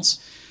anything else,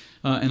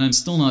 and I'm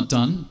still not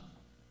done.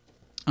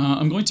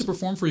 I'm going to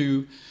perform for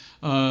you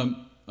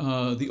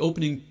the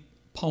opening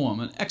poem,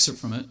 an excerpt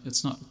from it.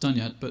 It's not done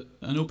yet, but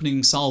an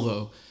opening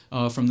salvo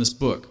from this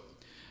book.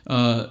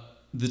 The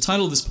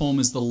title of this poem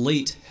is The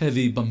Late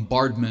Heavy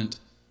Bombardment,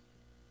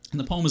 and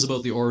the poem is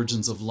about the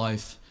origins of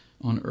life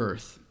on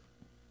Earth.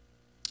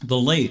 The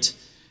Late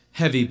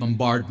Heavy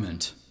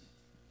Bombardment.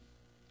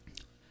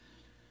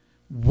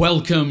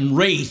 Welcome,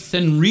 wraith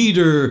and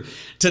reader,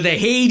 to the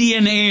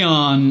Hadean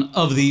aeon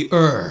of the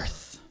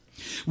Earth,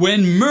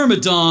 when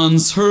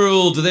Myrmidons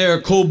hurled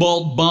their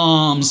cobalt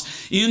bombs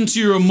into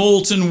your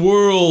molten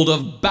world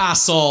of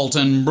basalt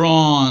and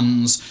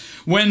bronze,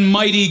 when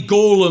mighty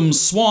golems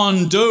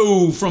swan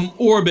dove from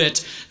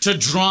orbit to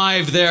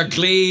drive their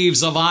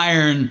glaives of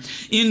iron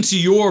into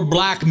your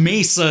black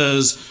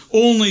mesas,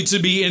 only to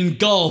be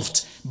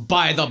engulfed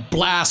by the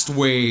blast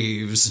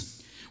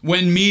waves.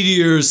 When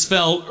meteors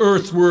fell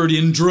earthward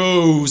in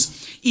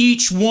droves,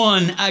 each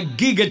one a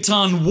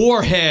gigaton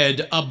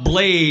warhead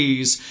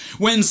ablaze.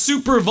 When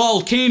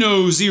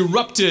supervolcanoes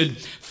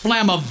erupted,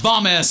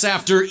 flammivomus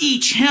after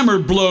each hammer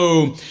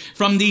blow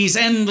from these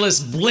endless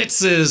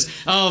blitzes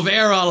of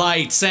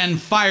aerolites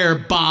and fire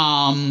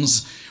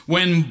bombs.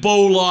 When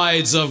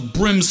bolides of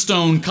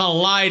brimstone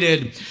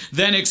collided,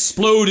 then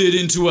exploded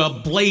into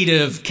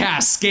ablative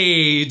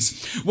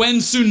cascades. When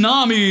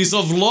tsunamis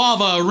of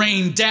lava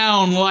rained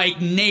down like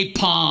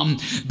napalm,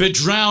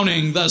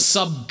 bedrowning the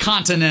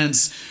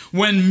subcontinents.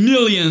 When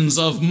millions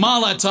of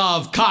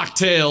Molotov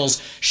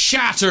cocktails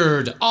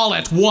shattered all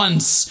at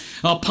once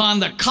upon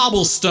the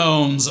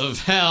cobblestones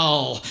of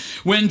hell.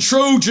 When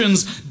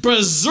Trojans,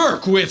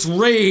 berserk with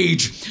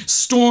rage,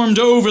 stormed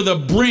over the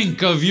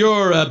brink of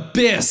your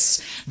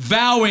abyss,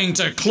 vowing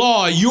to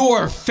claw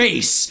your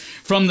face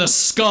from the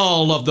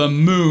skull of the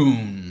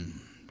moon.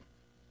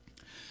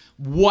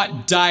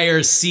 What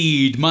dire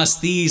seed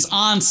must these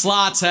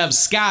onslaughts have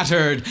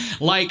scattered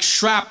like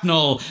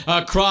shrapnel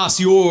across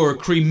your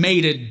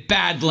cremated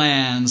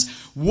badlands?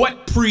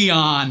 What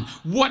prion,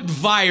 what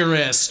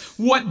virus,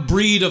 what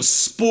breed of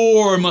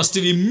spore must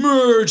have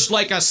emerged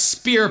like a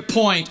spear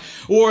point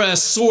or a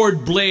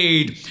sword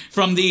blade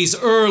from these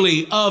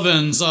early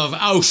ovens of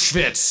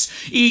Auschwitz,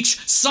 each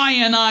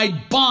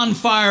cyanide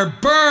bonfire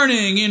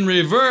burning in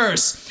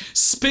reverse,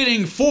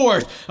 spitting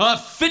forth a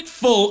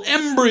fitful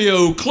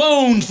embryo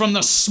cloned from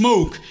the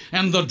smoke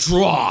and the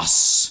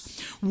dross.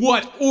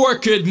 What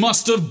orchid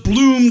must have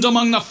bloomed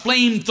among the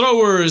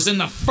flamethrowers in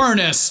the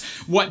furnace?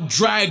 What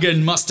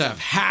dragon must have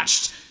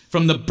hatched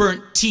from the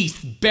burnt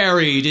teeth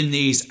buried in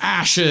these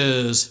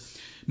ashes?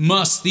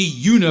 Must the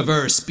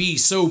universe be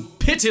so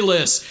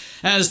pitiless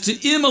as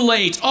to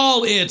immolate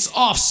all its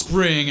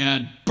offspring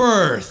at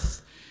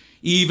birth?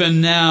 Even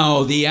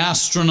now, the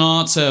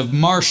astronauts have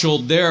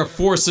marshaled their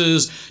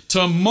forces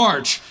to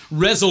march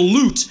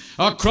resolute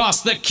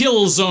across the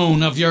kill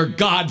zone of your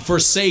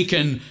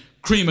God-forsaken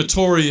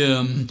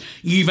crematorium.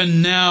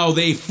 Even now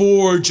they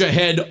forge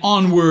ahead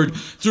onward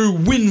through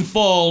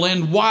windfall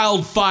and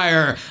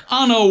wildfire,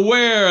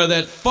 unaware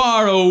that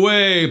far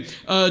away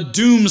a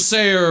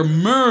doomsayer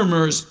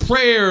murmurs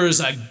prayers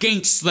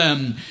against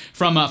them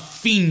from a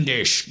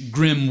fiendish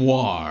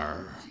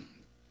grimoire.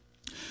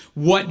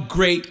 What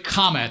great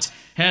comet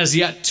has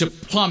yet to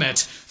plummet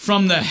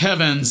from the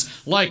heavens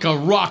like a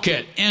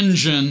rocket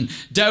engine,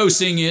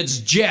 dousing its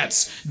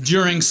jets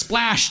during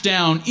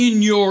splashdown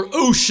in your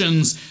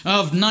oceans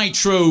of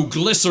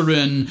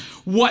nitroglycerin?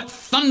 What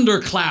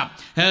thunderclap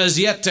has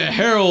yet to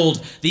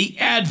herald the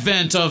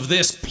advent of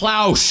this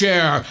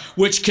plowshare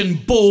which can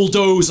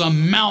bulldoze a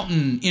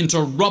mountain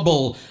into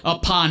rubble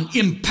upon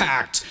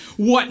impact?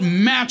 What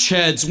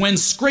matchheads, when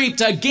scraped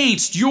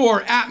against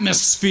your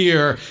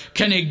atmosphere,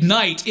 can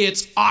ignite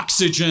its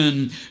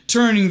oxygen,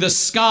 turning the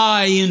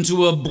sky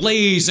into a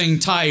blazing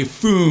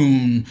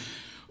typhoon?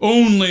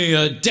 Only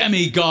a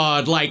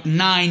demigod like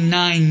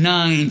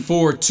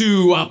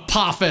 99942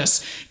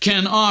 Apophis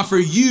can offer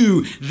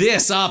you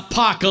this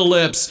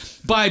apocalypse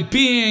by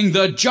being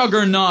the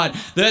juggernaut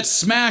that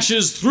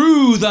smashes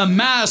through the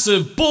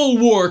massive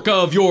bulwark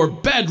of your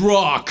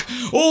bedrock.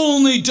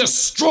 Only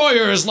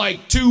destroyers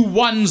like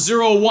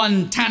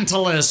 2101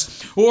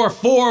 Tantalus or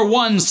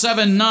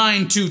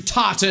 4179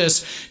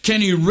 Tutatis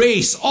can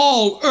erase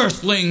all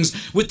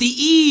earthlings with the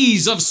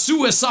ease of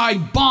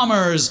suicide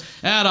bombers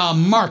at a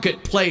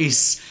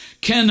marketplace.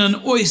 Can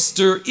an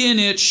oyster in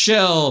its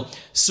shell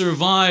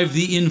survive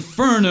the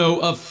inferno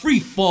of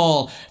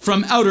freefall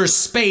from outer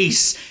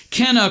space?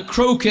 Can a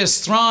crocus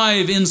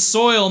thrive in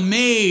soil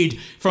made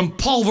from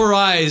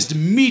pulverized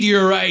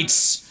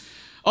meteorites?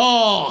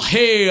 All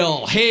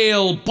hail,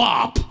 hail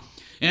Bop,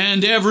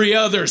 and every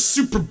other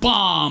super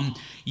bomb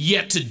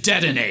yet to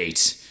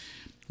detonate.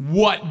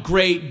 What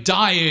great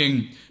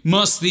dying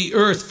must the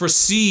earth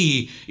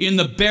foresee in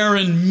the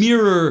barren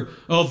mirror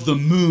of the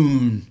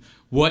moon?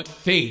 What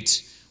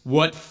fate,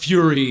 what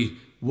fury,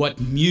 what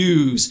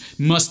muse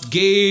must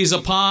gaze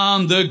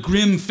upon the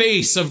grim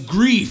face of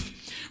grief,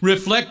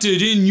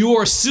 reflected in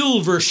your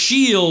silver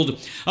shield,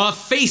 a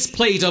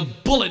faceplate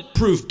of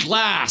bulletproof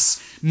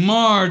glass,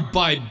 marred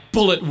by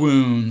bullet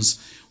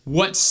wounds?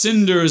 What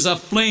cinders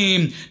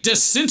aflame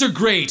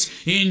disintegrate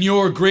in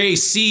your gray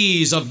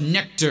seas of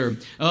nectar,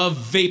 of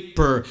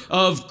vapor,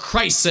 of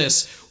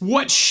crisis?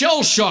 What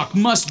shell shock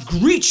must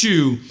greet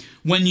you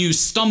when you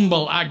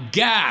stumble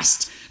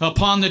aghast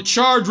upon the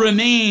charred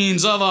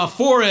remains of a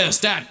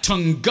forest at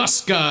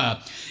Tunguska,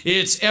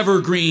 its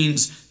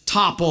evergreens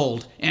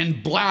toppled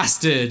and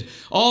blasted,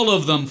 all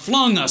of them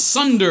flung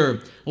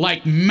asunder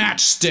like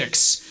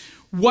matchsticks?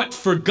 What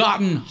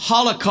forgotten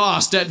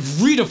holocaust at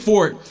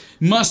Vredefort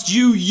must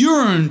you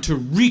yearn to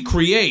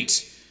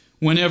recreate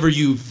whenever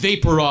you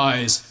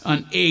vaporize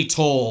an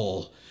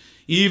atoll?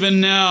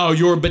 Even now,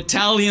 your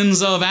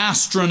battalions of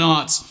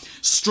astronauts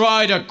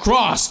stride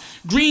across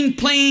green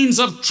plains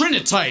of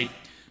Trinitite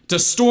to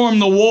storm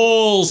the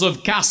walls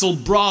of Castle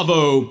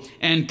Bravo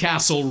and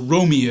Castle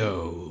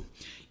Romeo.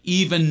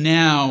 Even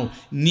now,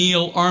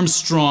 Neil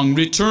Armstrong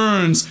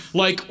returns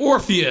like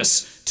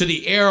Orpheus to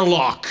the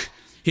airlock,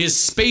 his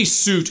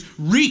spacesuit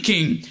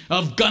reeking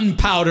of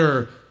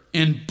gunpowder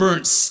and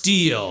burnt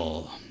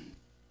steel.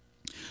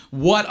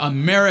 What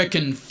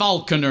American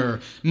falconer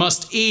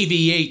must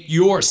aviate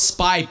your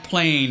spy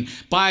plane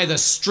by the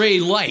stray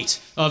light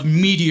of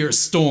meteor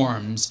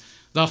storms,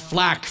 the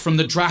flak from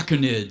the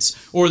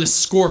draconids or the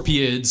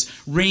scorpions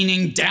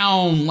raining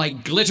down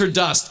like glitter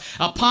dust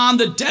upon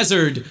the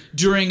desert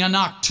during a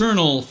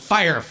nocturnal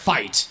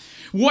firefight?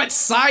 What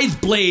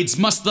scythe blades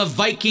must the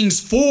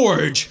Vikings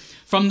forge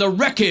from the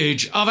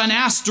wreckage of an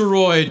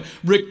asteroid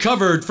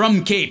recovered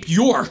from Cape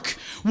York?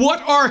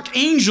 What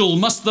archangel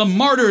must the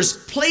martyrs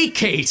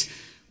placate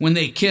when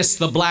they kiss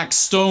the black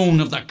stone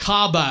of the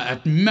Kaaba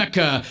at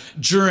Mecca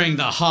during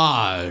the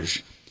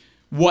Hajj?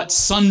 What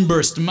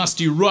sunburst must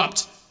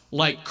erupt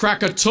like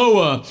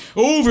Krakatoa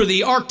over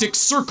the Arctic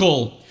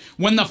Circle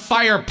when the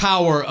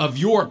firepower of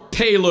your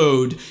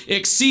payload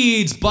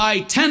exceeds by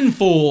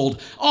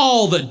tenfold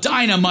all the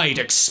dynamite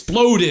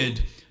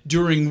exploded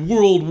during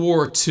World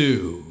War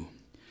II?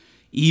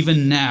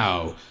 Even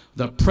now,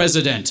 the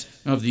President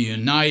of the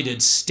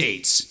United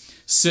States,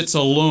 sits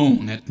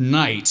alone at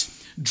night,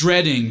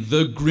 dreading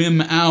the grim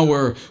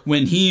hour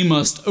when he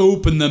must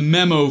open the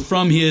memo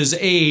from his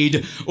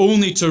aide,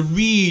 only to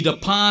read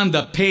upon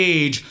the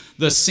page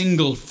the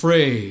single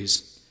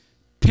phrase,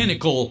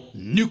 "Pinnacle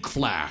Nuke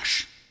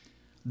Flash,"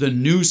 the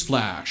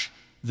newsflash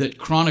that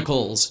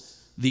chronicles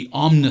the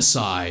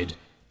omnicide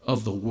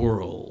of the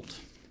world.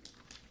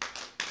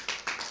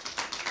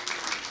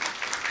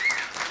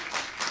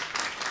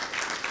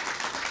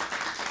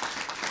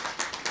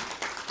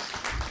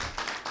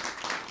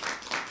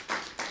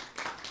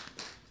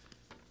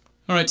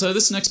 All right, so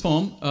this next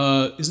poem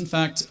is in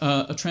fact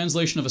a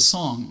translation of a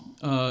song.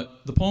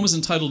 The poem is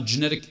entitled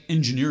Genetic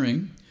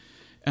Engineering,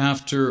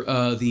 after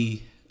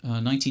the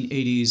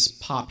 1980s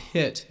pop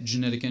hit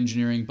Genetic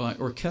Engineering by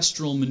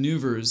Orchestral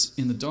Maneuvers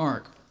in the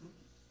Dark.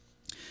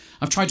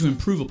 I've tried to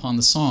improve upon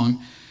the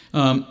song.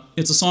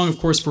 It's a song, of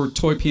course, for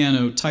toy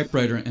piano,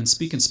 typewriter, and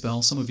speak and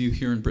spell. Some of you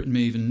here in Britain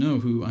may even know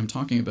who I'm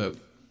talking about.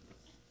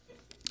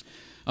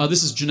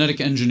 This is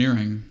Genetic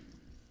Engineering.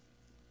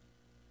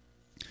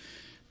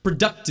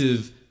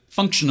 Productive,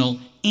 functional,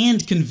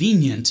 and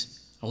convenient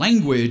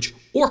language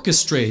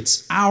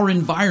orchestrates our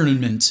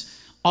environment,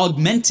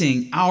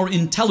 augmenting our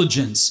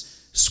intelligence,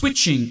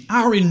 switching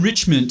our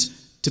enrichment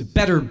to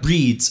better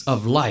breeds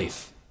of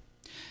life.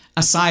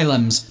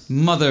 Asylums,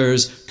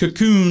 mothers,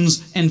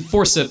 cocoons, and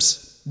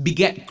forceps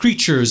beget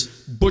creatures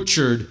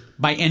butchered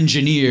by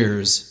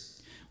engineers.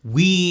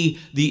 We,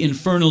 the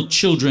infernal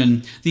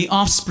children, the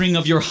offspring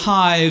of your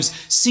hives,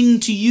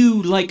 sing to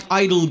you like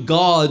idle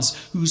gods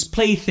whose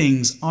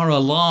playthings are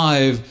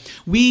alive.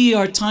 We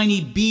are tiny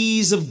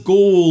bees of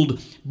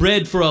gold,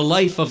 bred for a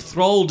life of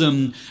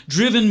thraldom,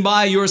 driven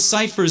by your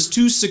ciphers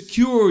to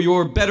secure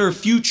your better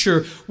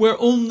future where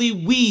only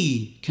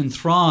we can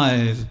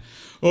thrive.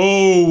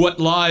 Oh, what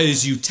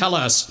lies you tell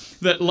us,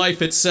 that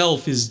life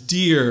itself is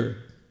dear,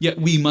 yet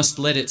we must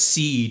let its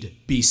seed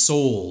be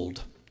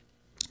sold.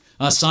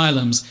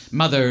 Asylums,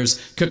 mothers,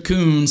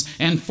 cocoons,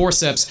 and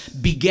forceps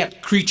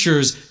beget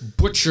creatures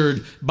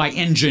butchered by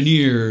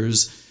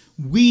engineers.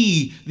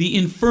 We, the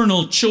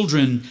infernal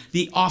children,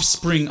 the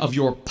offspring of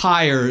your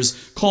pyres,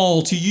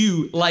 call to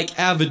you like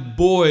avid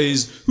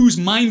boys whose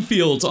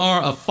minefields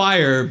are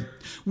afire.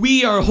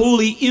 We are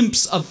holy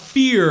imps of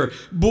fear,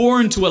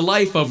 born to a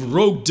life of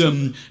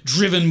roguedom,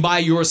 driven by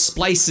your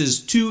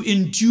splices to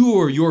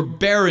endure your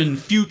barren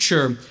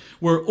future,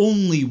 where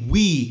only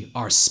we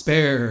are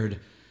spared.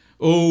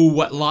 Oh,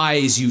 what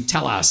lies you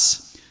tell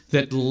us,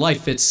 that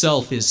life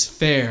itself is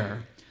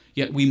fair,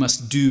 yet we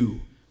must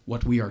do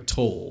what we are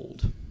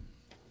told.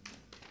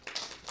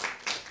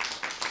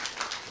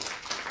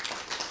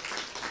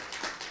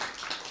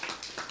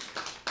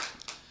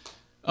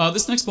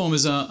 This next poem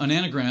is an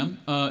anagram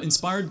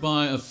inspired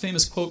by a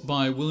famous quote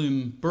by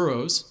William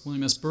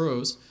S.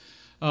 Burroughs,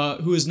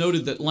 who has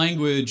noted that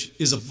language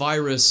is a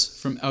virus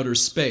from outer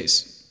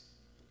space.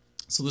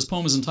 So this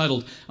poem is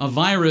entitled, A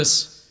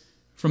Virus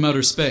from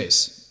Outer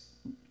Space.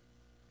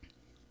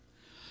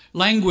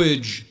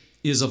 Language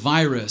is a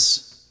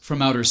virus from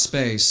outer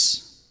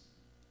space.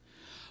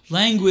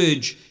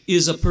 Language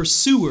is a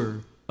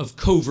pursuer of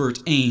covert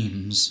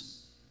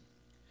aims.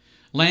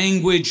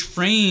 Language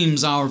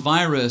frames our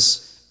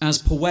virus as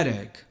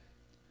poetic.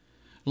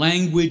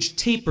 Language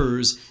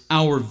tapers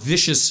our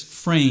vicious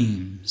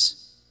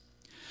frames.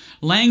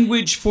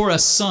 Language for a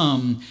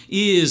some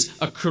is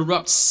a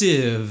corrupt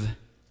sieve.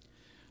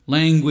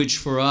 Language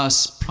for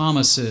us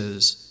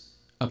promises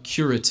a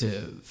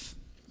curative.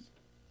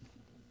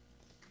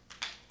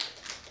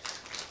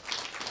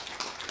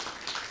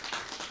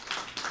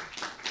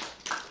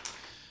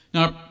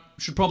 Now, I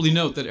should probably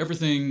note that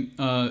everything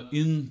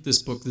in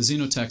this book, the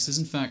Xenotext, is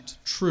in fact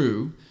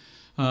true.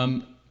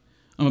 I'm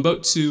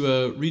about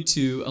to read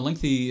to you a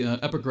lengthy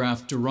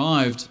epigraph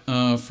derived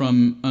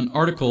from an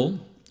article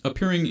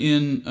appearing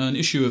in an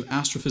issue of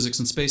Astrophysics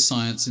and Space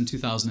Science in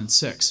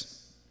 2006.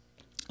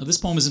 This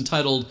poem is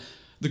entitled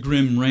The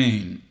Grim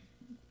Rain.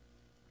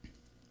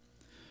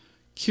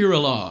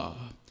 Kerala,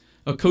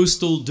 a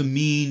coastal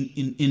demesne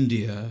in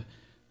India,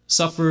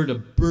 suffered a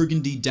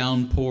burgundy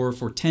downpour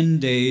for 10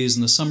 days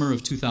in the summer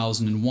of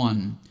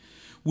 2001,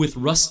 with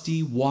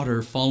rusty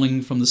water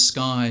falling from the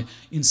sky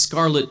in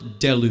scarlet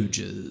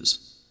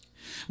deluges.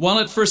 While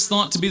at first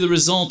thought to be the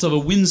result of a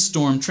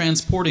windstorm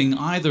transporting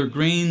either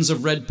grains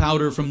of red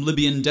powder from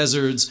Libyan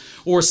deserts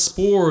or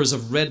spores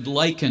of red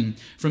lichen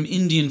from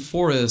Indian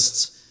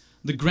forests,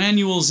 the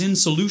granules in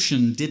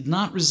solution did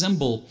not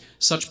resemble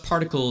such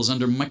particles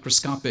under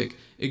microscopic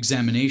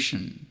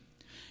examination.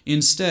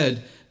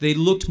 Instead, they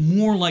looked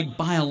more like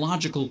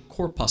biological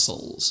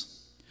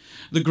corpuscles.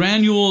 The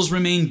granules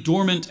remained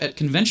dormant at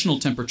conventional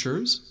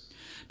temperatures,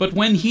 but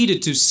when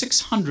heated to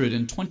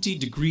 620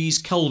 degrees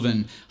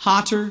Kelvin,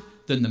 hotter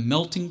than the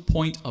melting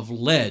point of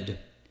lead,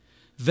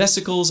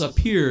 vesicles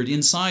appeared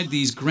inside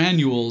these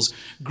granules,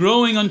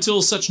 growing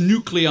until such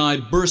nuclei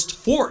burst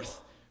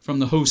forth from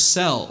the host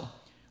cell,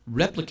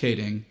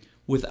 replicating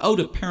without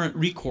apparent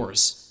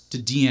recourse to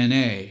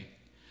DNA,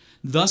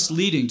 thus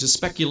leading to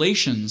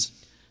speculations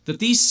that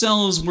these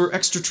cells were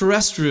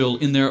extraterrestrial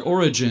in their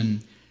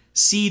origin,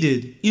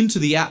 seeded into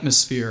the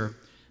atmosphere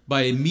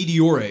by a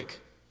meteoric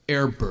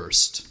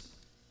airburst.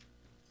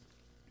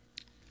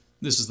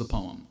 This is the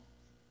poem.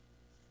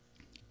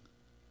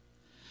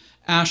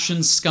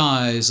 Ashen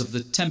skies of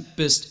the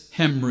tempest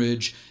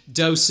hemorrhage,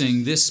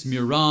 dousing this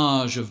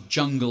mirage of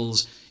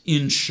jungles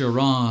in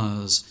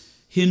Shiraz.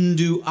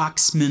 Hindu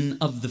oxmen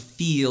of the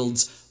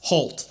fields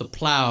halt the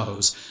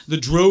plows, the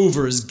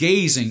drovers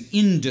gazing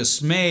in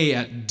dismay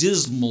at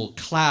dismal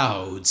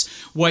clouds.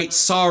 White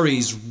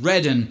saris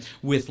redden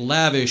with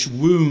lavish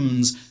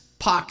wounds,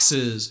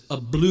 poxes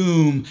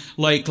abloom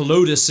like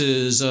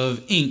lotuses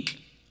of ink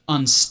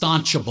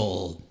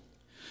unstaunchable.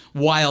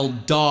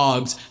 Wild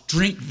dogs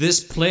drink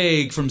this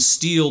plague from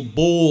steel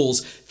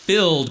bowls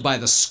filled by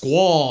the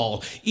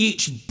squall,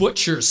 each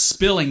butcher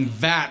spilling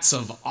vats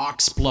of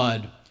ox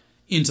blood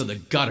into the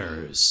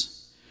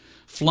gutters.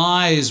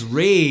 Flies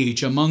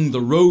rage among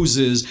the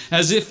roses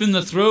as if in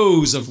the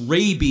throes of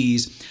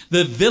rabies,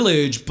 the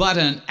village but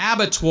an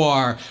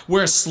abattoir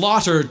where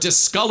slaughter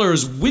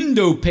discolors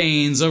window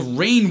panes of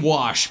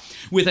rainwash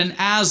with an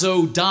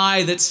azo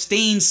dye that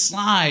stains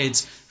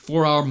slides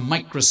for our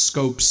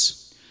microscopes.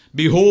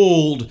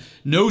 Behold,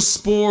 no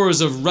spores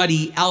of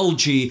ruddy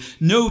algae,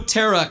 no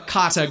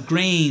terracotta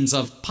grains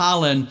of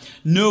pollen,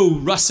 no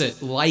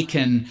russet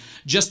lichen,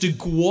 just a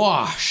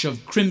gouache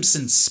of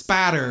crimson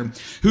spatter,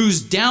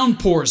 whose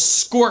downpours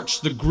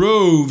scorch the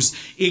groves,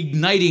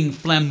 igniting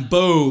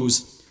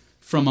flambeaus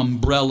from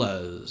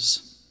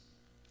umbrellas.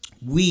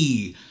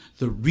 We,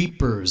 the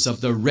reapers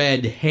of the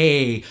red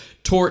hay,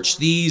 torch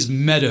these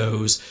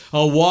meadows,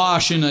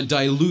 awash in a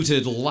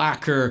diluted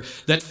lacquer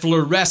that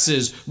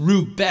fluoresces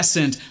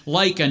rubescent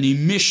like an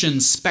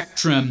emission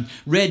spectrum,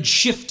 red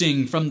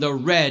shifting from the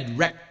red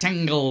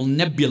rectangle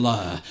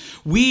nebula.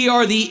 We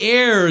are the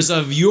heirs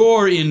of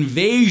your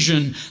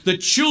invasion, the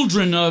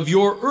children of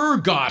your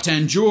ergot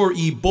and your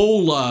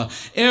Ebola,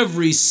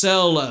 every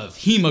cell of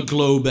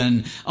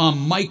hemoglobin, a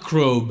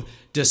microbe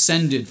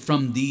descended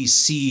from these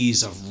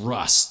seas of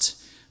rust,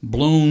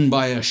 blown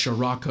by a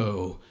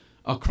Scirocco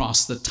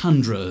across the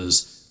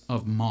tundras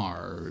of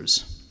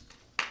Mars.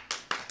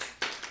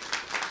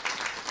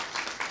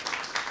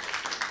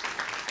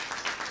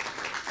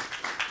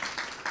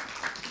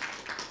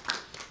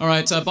 All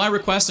right, by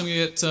request, I'm going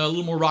to get a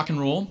little more rock and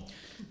roll.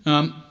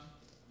 I'm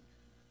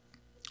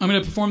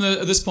going to perform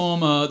this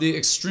poem, The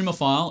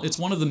Extremophile. It's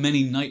one of the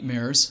many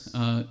nightmares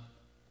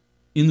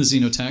in the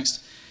Xenotext.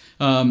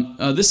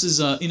 This is,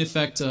 in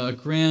effect, a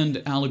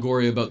grand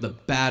allegory about the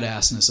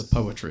badassness of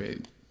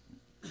poetry.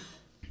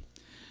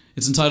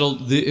 It's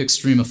entitled The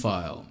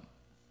Extremophile.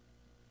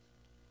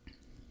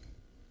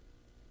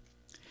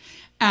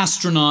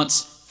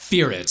 Astronauts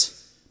fear it.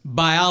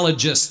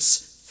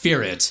 Biologists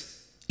fear it.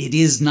 It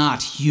is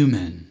not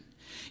human.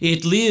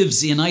 It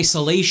lives in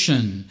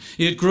isolation.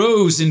 It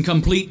grows in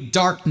complete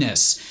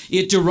darkness.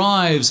 It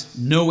derives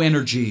no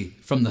energy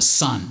from the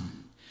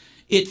sun.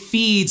 It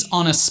feeds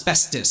on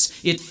asbestos.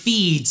 It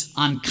feeds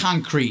on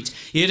concrete.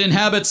 It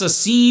inhabits a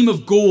seam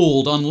of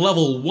gold on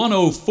level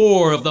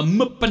 104 of the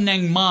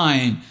Muppeneng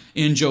mine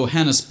in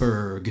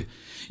Johannesburg.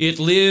 It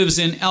lives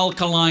in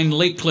alkaline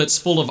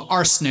lakelets full of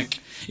arsenic.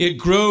 It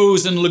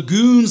grows in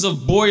lagoons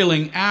of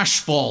boiling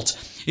asphalt.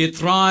 It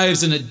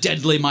thrives in a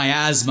deadly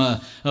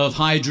miasma of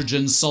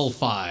hydrogen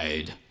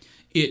sulfide.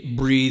 It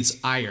breathes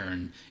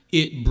iron.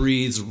 It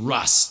breathes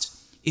rust.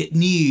 It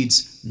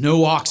needs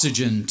no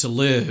oxygen to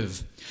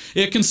live.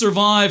 It can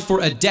survive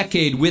for a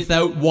decade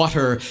without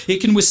water.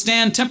 It can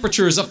withstand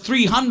temperatures of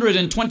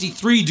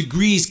 323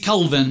 degrees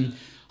Kelvin,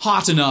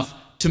 hot enough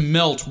to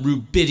melt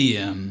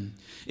rubidium.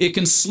 It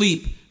can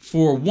sleep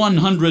for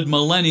 100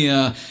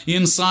 millennia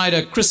inside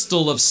a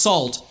crystal of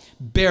salt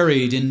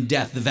buried in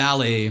Death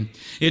Valley.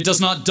 It does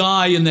not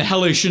die in the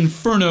hellish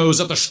infernos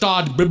of the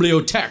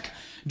Stadtbibliothek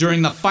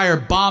during the fire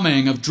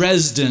bombing of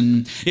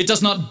Dresden. It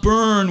does not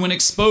burn when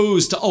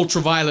exposed to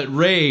ultraviolet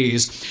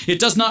rays. It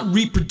does not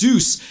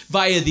reproduce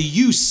via the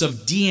use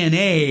of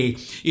DNA.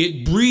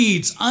 It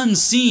breeds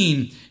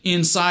unseen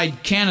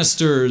inside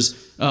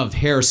canisters of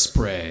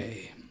hairspray.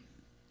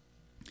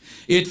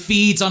 It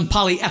feeds on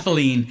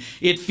polyethylene.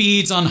 It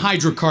feeds on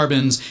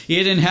hydrocarbons.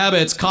 It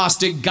inhabits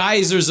caustic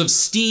geysers of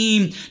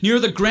steam near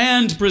the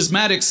Grand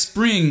Prismatic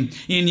Spring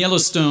in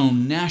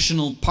Yellowstone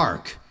National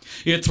Park.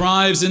 It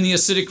thrives in the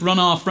acidic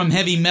runoff from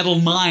heavy metal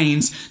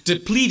mines,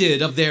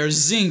 depleted of their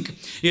zinc.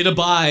 It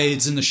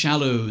abides in the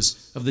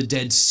shallows of the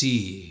Dead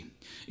Sea.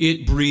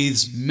 It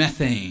breathes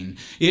methane.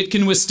 It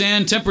can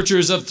withstand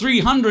temperatures of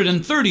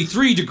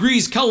 333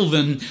 degrees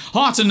Kelvin,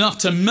 hot enough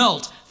to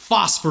melt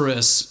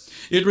phosphorus.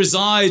 It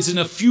resides in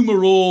a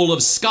fumarole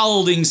of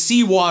scalding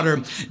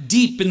seawater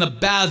deep in the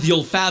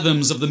bathyal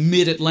fathoms of the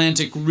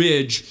mid-Atlantic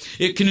ridge.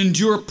 It can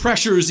endure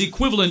pressures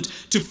equivalent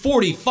to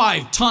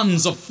 45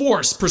 tons of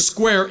force per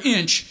square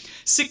inch,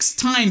 6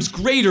 times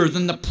greater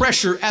than the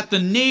pressure at the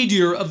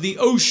nadir of the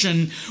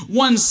ocean,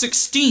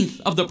 1/16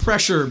 of the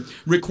pressure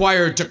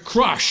required to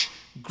crush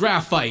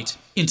graphite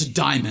into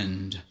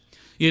diamond.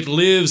 It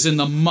lives in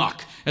the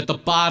muck at the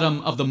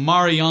bottom of the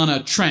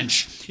Mariana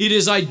Trench. It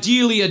is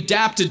ideally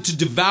adapted to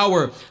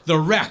devour the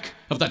wreck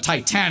of the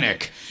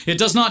Titanic. It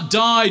does not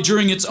die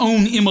during its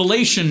own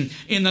immolation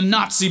in the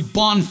Nazi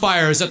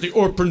bonfires at the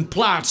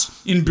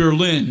Opernplatz in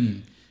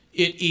Berlin.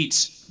 It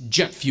eats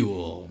jet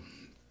fuel.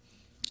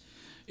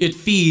 It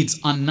feeds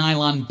on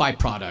nylon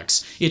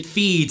byproducts. It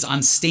feeds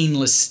on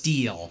stainless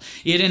steel.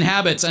 It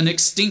inhabits an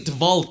extinct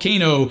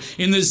volcano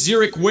in the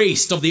xeric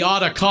waste of the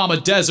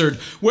Atacama Desert,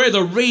 where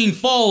the rain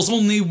falls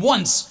only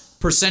once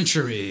per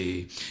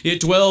century. It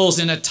dwells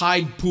in a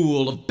tide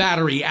pool of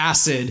battery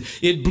acid.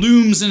 It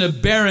blooms in a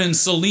barren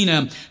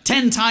salina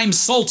 10 times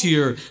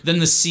saltier than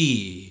the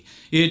sea.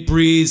 It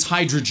breathes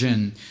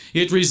hydrogen.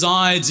 It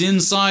resides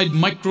inside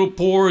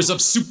micropores of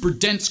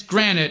superdense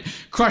granite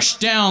crushed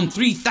down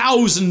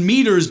 3,000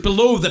 meters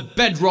below the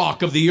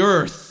bedrock of the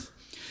earth.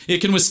 It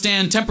can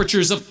withstand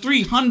temperatures of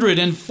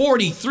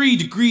 343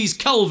 degrees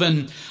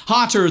Kelvin,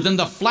 hotter than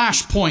the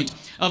flash point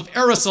of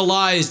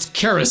aerosolized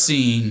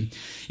kerosene.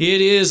 It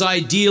is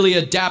ideally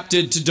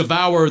adapted to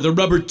devour the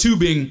rubber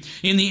tubing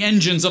in the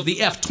engines of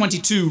the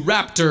F-22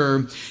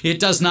 Raptor.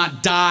 It does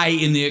not die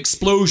in the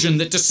explosion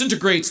that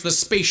disintegrates the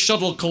Space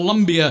Shuttle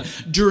Columbia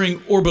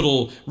during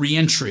orbital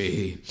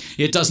re-entry.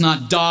 It does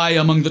not die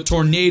among the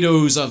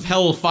tornadoes of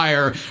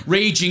hellfire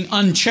raging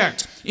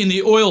unchecked in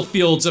the oil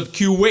fields of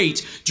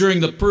Kuwait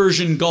during the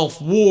Persian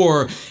Gulf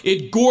War.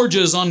 It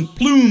gorges on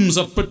plumes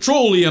of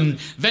petroleum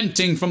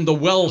venting from the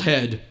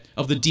wellhead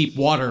of the deep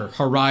water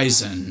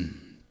horizon.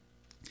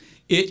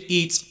 It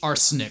eats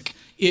arsenic.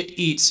 It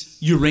eats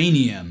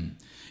uranium.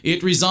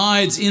 It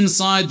resides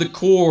inside the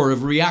core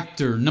of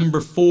reactor number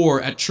 4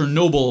 at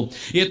Chernobyl.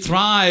 It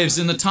thrives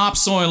in the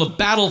topsoil of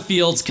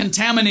battlefields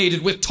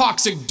contaminated with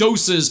toxic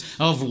doses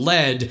of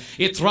lead.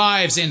 It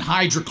thrives in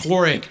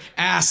hydrochloric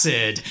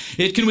acid.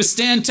 It can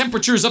withstand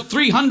temperatures of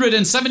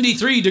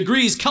 373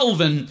 degrees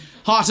Kelvin,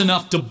 hot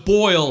enough to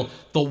boil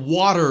the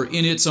water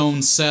in its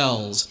own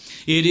cells.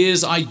 It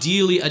is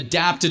ideally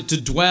adapted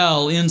to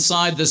dwell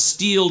inside the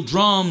steel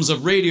drums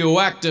of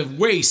radioactive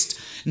waste,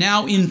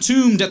 now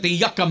entombed at the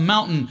Yucca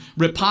Mountain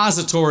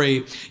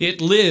repository.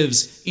 It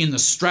lives in the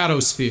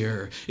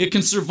stratosphere. It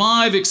can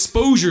survive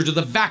exposure to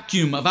the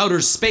vacuum of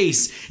outer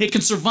space. It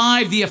can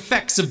survive the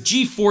effects of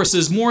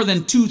G-forces more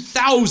than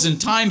 2,000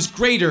 times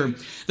greater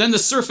than the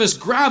surface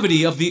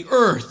gravity of the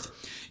Earth.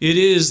 It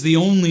is the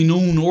only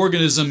known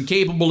organism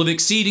capable of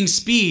exceeding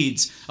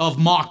speeds of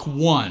Mach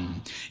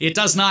 1. It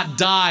does not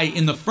die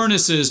in the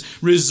furnaces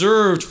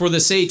reserved for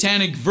the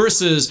satanic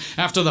verses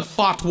after the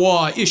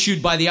fatwa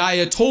issued by the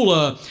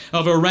Ayatollah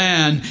of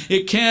Iran.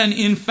 It can,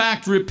 in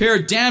fact,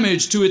 repair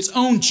damage to its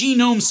own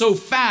genome so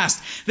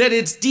fast that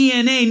its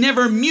DNA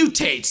never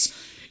mutates.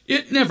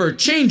 It never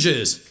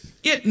changes.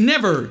 It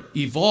never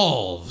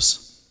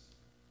evolves.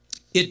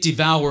 It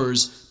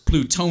devours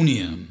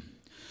plutonium.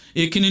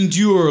 It can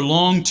endure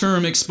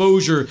long-term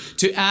exposure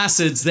to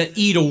acids that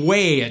eat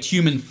away at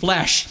human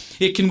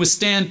flesh. It can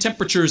withstand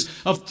temperatures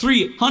of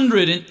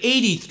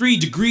 383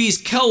 degrees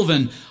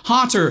Kelvin,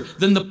 hotter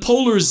than the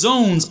polar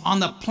zones on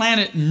the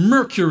planet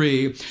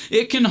Mercury.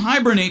 It can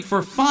hibernate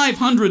for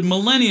 500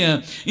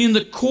 millennia in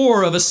the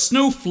core of a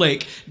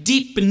snowflake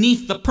deep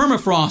beneath the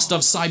permafrost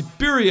of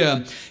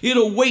Siberia. It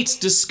awaits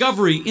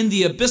discovery in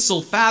the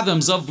abyssal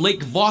fathoms of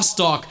Lake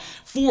Vostok,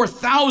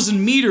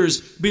 4,000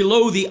 meters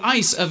below the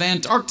ice of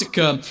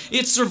Antarctica.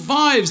 It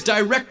survives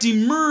direct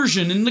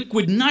immersion in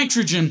liquid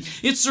nitrogen.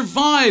 It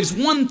survives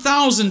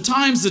 1,000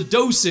 times the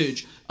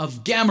dosage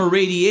of gamma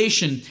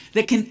radiation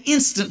that can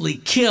instantly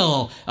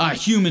kill a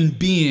human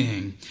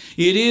being.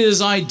 It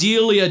is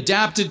ideally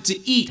adapted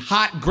to eat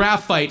hot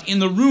graphite in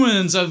the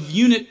ruins of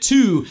Unit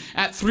 2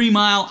 at 3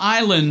 Mile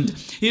Island.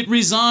 It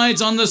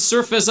resides on the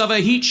surface of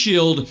a heat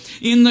shield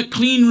in the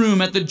clean room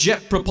at the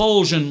Jet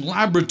Propulsion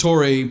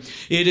Laboratory.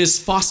 It is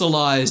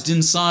fossilized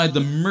inside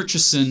the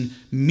Murchison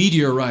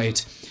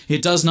meteorite.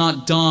 It does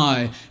not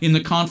die in the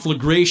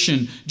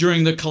conflagration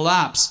during the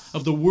collapse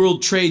of the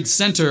World Trade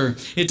Center.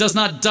 It does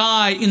not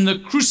die in the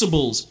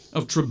crucibles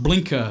of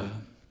Treblinka.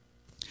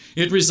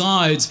 It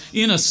resides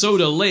in a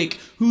soda lake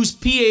whose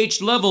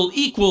pH level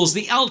equals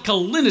the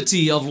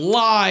alkalinity of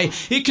lye.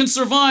 It can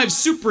survive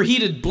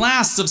superheated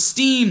blasts of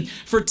steam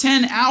for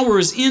 10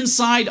 hours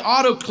inside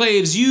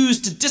autoclaves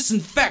used to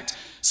disinfect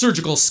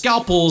surgical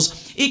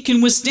scalpels. It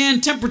can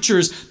withstand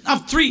temperatures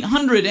of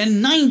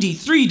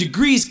 393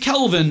 degrees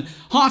Kelvin,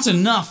 hot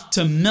enough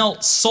to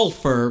melt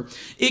sulfur.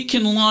 It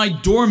can lie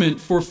dormant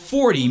for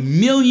 40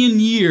 million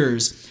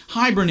years,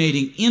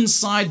 hibernating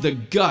inside the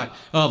gut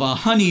of a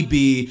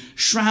honeybee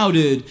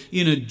shrouded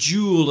in a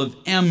jewel of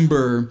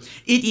ember.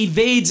 It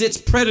evades its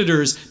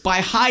predators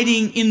by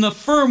hiding in the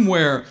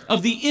firmware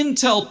of the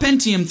Intel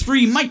Pentium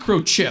 3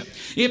 microchip.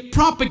 It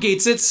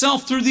propagates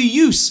itself through the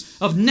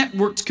use of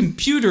networked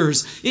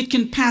computers. It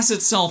can pass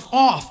itself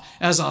off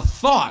as a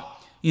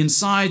thought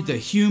inside the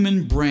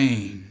human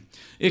brain.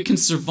 It can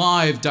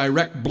survive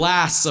direct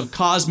blasts of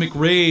cosmic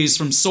rays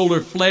from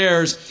solar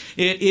flares.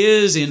 It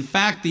is, in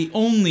fact, the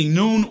only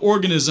known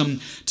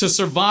organism to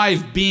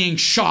survive being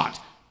shot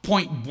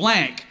point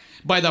blank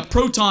by the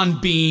proton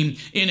beam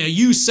in a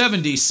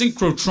U-70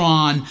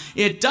 synchrotron.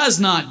 It does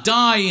not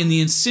die in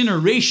the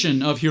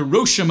incineration of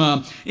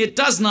Hiroshima. It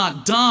does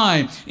not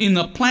die in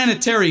the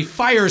planetary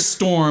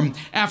firestorm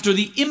after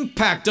the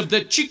impact of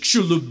the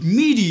Chicxulub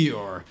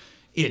meteor.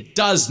 It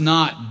does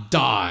not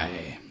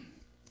die.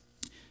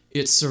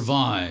 It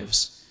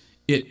survives.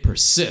 It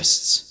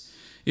persists.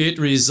 It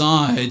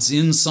resides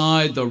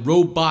inside the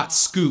robot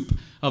scoop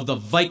of the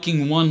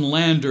Viking 1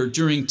 lander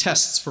during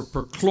tests for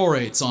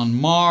perchlorates on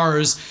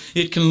Mars.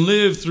 It can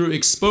live through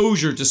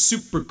exposure to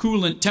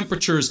supercoolant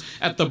temperatures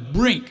at the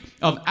brink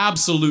of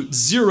absolute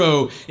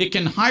zero. It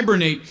can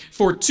hibernate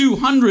for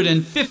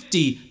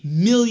 250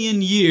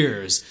 million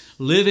years,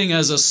 living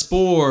as a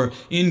spore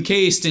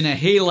encased in a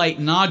halite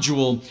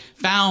nodule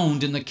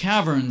found in the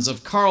caverns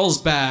of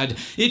Carlsbad.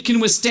 It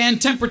can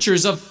withstand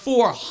temperatures of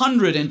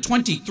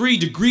 423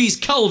 degrees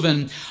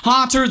Kelvin,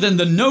 hotter than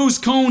the nose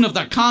cone of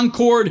the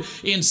Concorde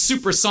in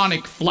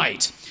supersonic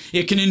flight.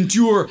 It can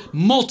endure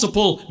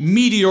multiple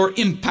meteor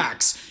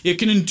impacts. It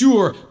can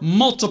endure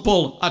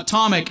multiple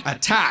atomic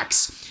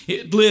attacks.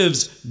 It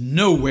lives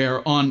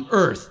nowhere on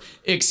Earth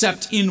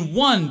except in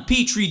one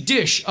petri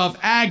dish of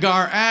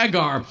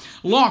agar-agar,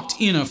 locked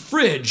in a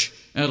fridge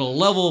at a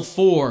level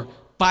 4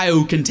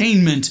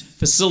 biocontainment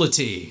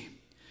facility.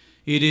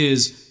 It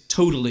is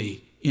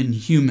totally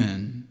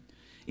inhuman.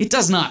 It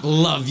does not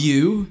love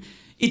you.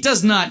 It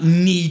does not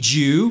need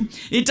you.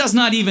 It does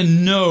not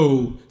even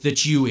know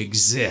that you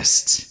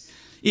exist.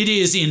 It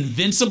is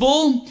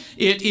invincible.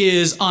 It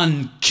is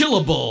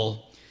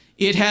unkillable.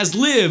 It has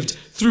lived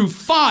through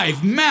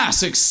 5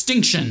 mass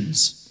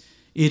extinctions.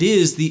 It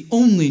is the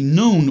only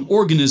known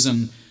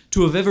organism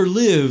to have ever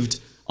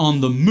lived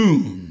on the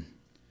moon.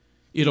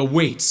 It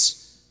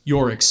awaits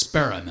your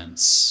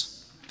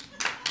experiments.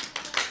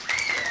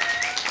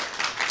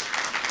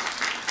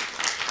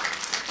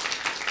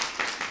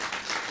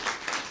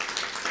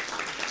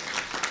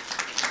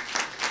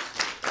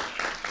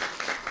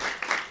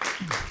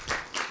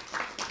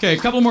 Okay,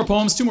 a couple more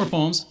poems, 2 more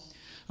poems.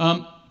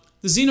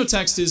 The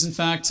Xenotext is, in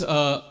fact,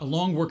 a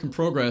long work in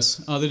progress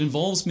that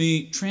involves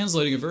me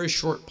translating a very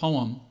short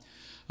poem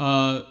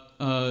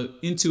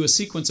into a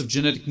sequence of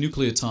genetic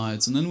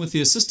nucleotides. And then with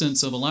the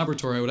assistance of a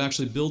laboratory, I would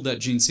actually build that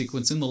gene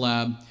sequence in the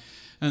lab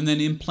and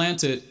then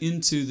implant it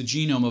into the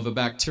genome of a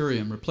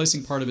bacterium,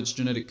 replacing part of its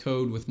genetic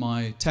code with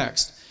my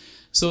text,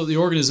 so that the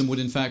organism would,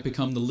 in fact,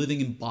 become the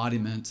living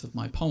embodiment of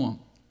my poem.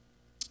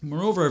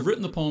 Moreover, I've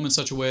written the poem in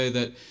such a way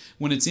that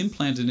when it's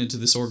implanted into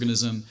this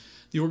organism,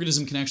 the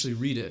organism can actually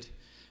read it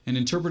and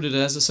interpret it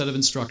as a set of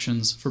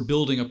instructions for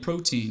building a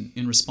protein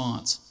in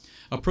response.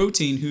 A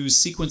protein whose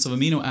sequence of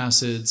amino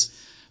acids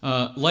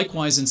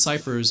likewise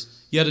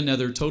enciphers yet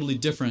another totally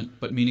different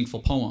but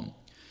meaningful poem.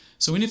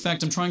 So in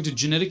effect, I'm trying to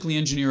genetically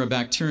engineer a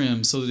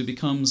bacterium so that it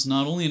becomes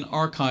not only an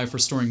archive for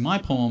storing my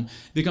poem,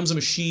 it becomes a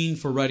machine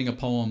for writing a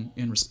poem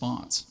in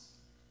response.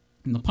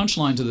 And the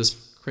punchline to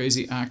this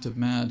crazy act of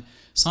mad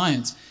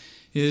science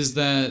is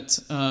that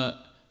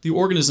the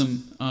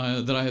organism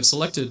that I have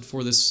selected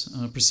for this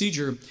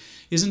procedure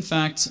is in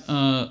fact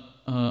a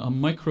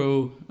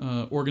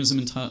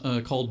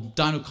microorganism called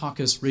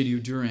Deinococcus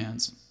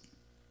radiodurans.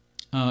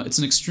 It's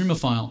an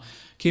extremophile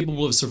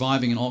capable of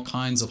surviving in all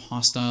kinds of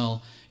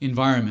hostile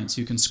environments.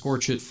 You can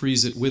scorch it,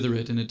 freeze it, wither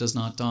it, and it does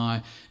not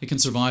die. It can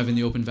survive in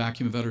the open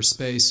vacuum of outer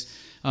space.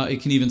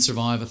 It can even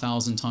survive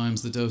 1,000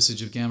 times the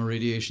dosage of gamma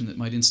radiation that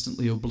might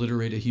instantly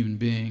obliterate a human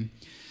being.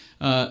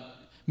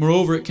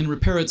 Moreover, it can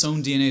repair its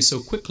own DNA so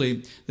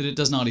quickly that it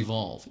does not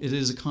evolve. It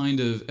is a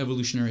kind of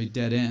evolutionary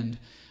dead end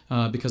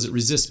because it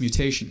resists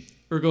mutation.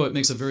 Ergo, it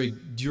makes a very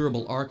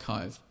durable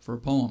archive for a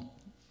poem.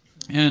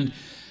 And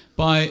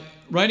by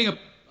writing a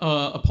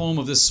poem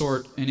of this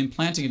sort and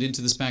implanting it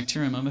into this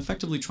bacterium, I'm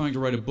effectively trying to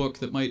write a book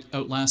that might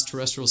outlast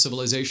terrestrial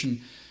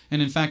civilization,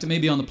 and in fact, it may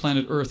be on the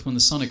planet Earth when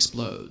the sun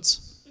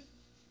explodes.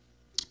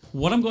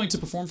 What I'm going to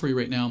perform for you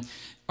right now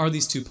are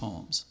these 2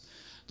 poems.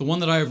 The one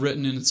that I have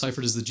written and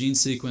enciphered as the gene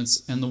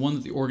sequence, and the one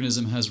that the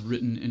organism has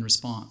written in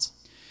response.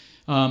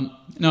 Now,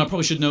 I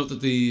probably should note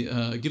that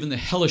given the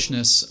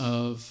hellishness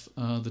of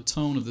the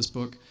tone of this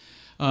book,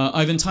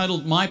 I've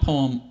entitled my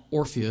poem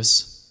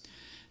Orpheus,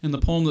 and the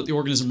poem that the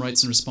organism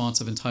writes in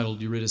response I've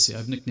entitled Eurydice.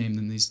 I've nicknamed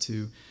them these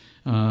 2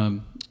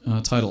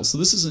 titles. So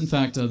this is, in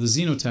fact, the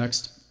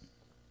Xenotext.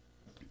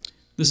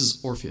 This is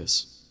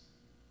Orpheus.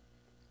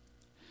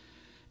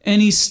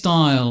 Any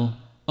style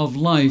of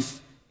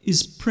life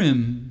is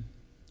prim.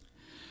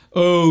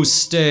 Oh,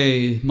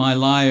 stay, my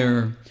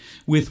lyre,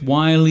 with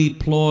wily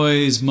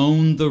ploys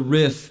moan the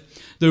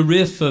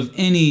riff of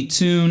any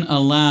tune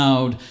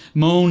aloud.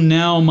 Moan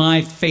now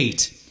my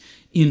fate.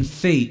 In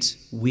fate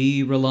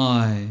we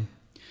rely.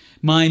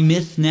 My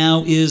myth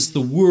now is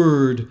the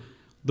word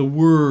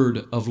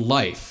of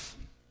life.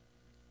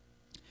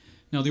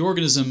 Now the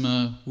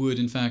organism would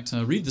in fact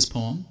read this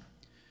poem,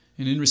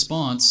 and in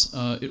response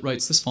it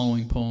writes this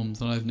following poem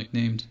that I've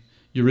nicknamed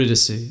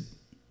Eurydice.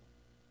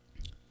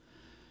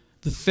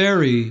 The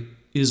fairy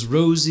is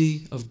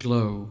rosy of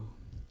glow.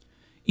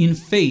 In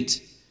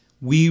fate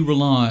we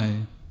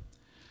rely.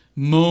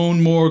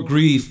 Moan more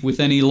grief with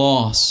any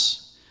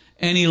loss.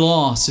 Any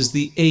loss is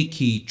the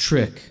achy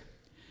trick.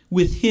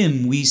 With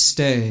him we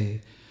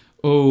stay.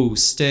 Oh,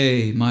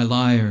 stay, my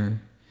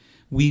lyre.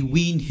 We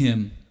wean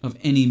him of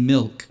any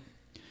milk.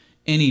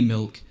 Any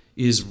milk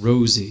is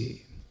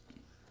rosy.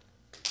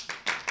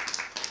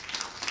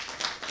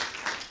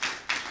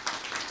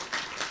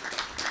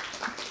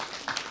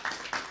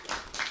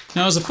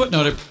 Now, as a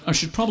footnote, I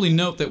should probably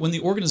note that when the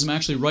organism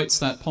actually writes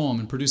that poem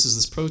and produces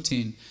this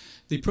protein,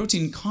 the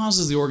protein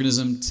causes the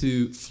organism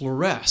to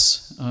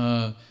fluoresce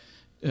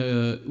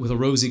with a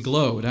rosy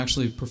glow. It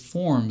actually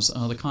performs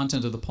the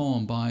content of the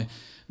poem by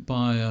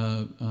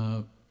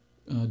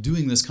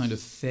doing this kind of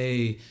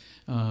fey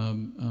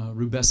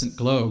rubescent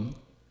glow.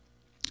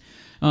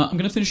 I'm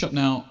going to finish up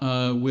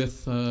now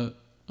with a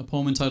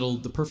poem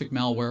entitled The Perfect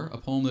Malware, a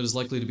poem that is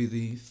likely to be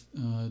the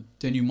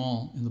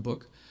denouement in the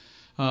book.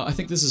 I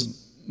think this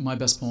is my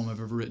best poem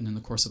I've ever written in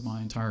the course of my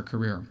entire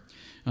career.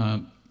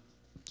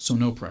 So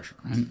no pressure.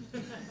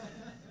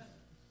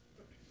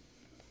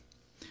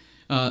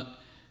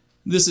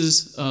 This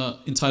is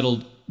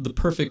entitled The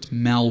Perfect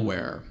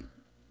Malware.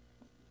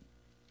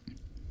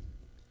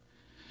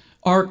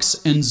 Arcs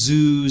and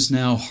zoos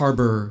now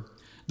harbor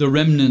the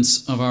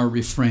remnants of our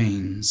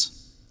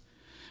refrains.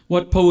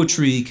 What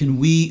poetry can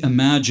we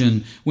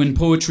imagine when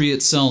poetry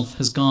itself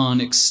has gone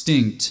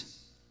extinct?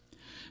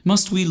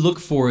 Must we look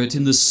for it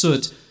in the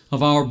soot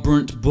of our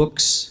burnt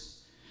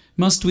books?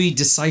 Must we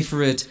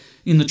decipher it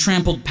in the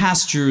trampled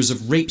pastures of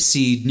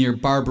rapeseed near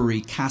Barbary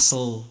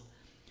Castle?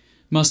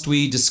 Must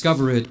we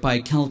discover it by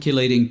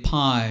calculating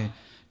pi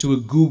to a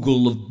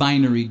Google of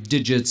binary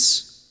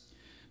digits?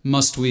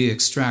 Must we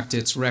extract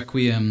its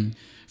requiem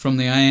from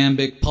the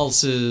iambic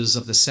pulses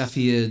of the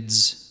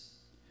Cepheids?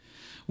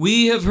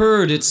 We have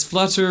heard its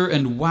flutter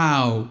and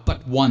wow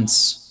but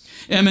once,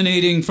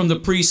 emanating from the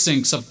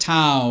precincts of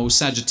Tau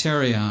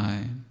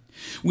Sagittarii.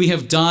 We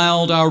have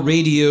dialed our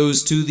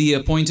radios to the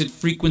appointed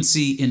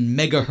frequency in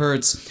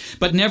megahertz,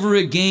 but never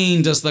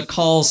again does the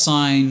call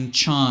sign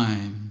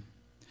chime.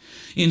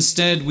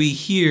 Instead, we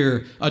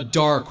hear a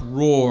dark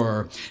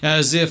roar,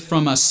 as if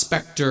from a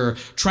specter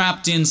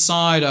trapped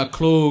inside a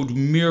closed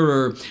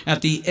mirror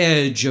at the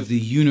edge of the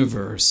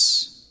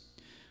universe.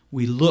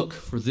 We look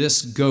for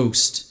this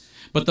ghost,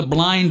 but the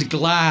blind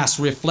glass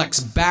reflects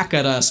back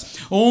at us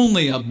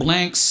only a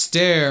blank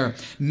stare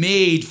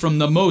made from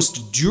the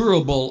most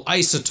durable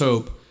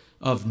isotope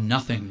of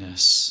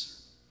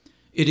nothingness.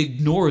 It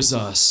ignores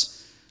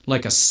us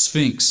like a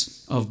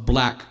sphinx of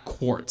black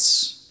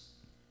quartz.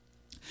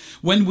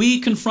 When we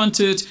confront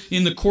it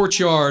in the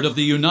courtyard of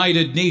the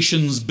United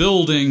Nations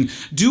building,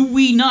 do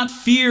we not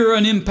fear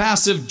an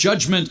impassive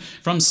judgment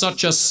from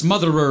such a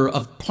smotherer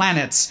of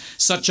planets,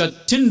 such a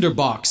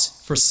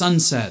tinderbox for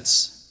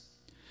sunsets?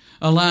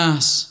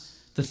 Alas,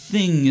 the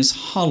thing is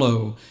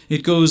hollow.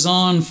 It goes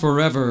on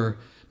forever.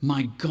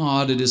 My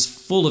God, it is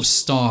full of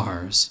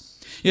stars.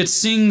 It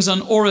sings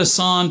an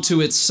orison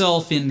to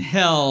itself in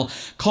hell,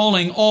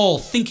 calling all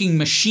thinking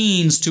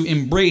machines to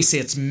embrace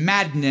its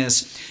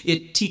madness.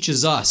 It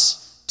teaches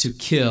us to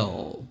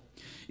kill.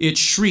 It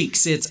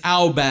shrieks its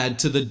aubad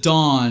to the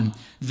dawn,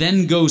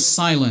 then goes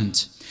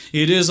silent.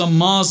 It is a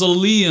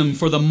mausoleum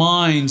for the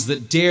minds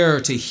that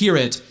dare to hear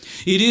it.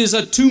 It is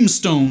a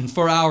tombstone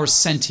for our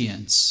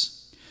sentience.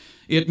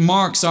 It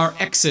marks our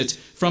exit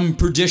from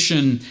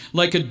perdition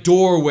like a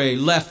doorway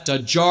left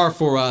ajar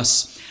for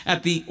us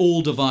at the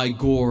Olduvai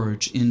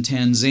Gorge in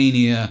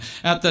Tanzania,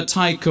 at the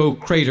Tycho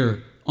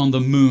crater on the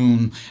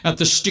moon, at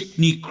the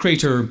Stickney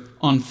crater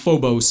on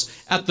Phobos,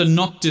 at the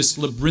Noctis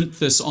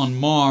Labyrinthus on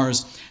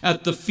Mars,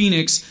 at the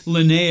Phoenix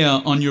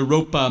Linnea on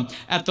Europa,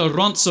 at the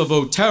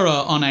Rontsevo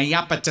Terra on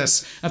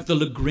Iapetus, at the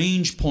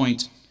Lagrange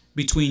point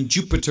between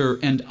Jupiter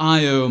and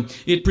Io.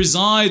 It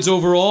presides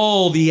over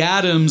all the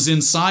atoms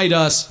inside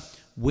us,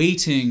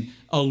 waiting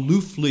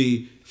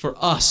aloofly for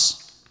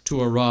us to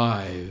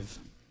arrive.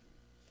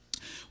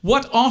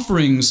 What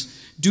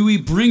offerings do we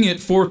bring it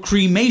for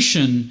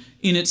cremation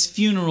in its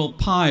funeral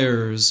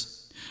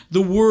pyres?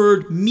 The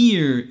word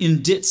mere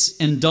in dits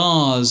and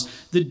das,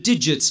 the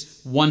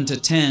digits 1 to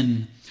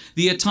 10,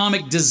 the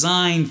atomic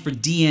design for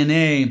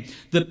DNA,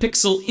 the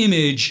pixel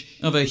image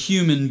of a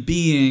human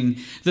being,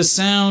 the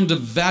sound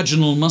of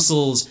vaginal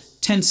muscles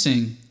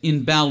tensing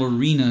in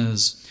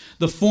ballerinas,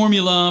 the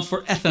formula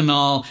for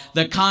ethanol,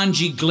 the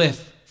kanji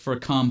glyph for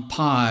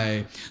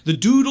kampai, the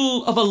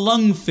doodle of a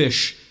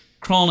lungfish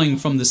crawling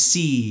from the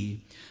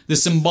sea, the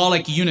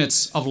symbolic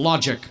units of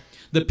logic,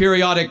 the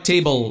periodic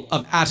table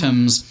of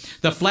atoms,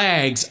 the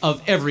flags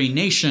of every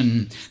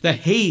nation, the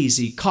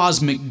hazy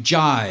cosmic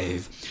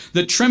jive,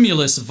 the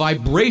tremulous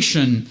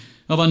vibration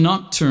of a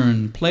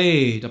nocturne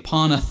played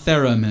upon a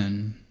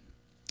theremin,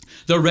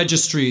 the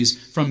registries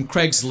from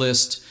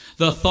Craigslist,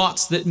 the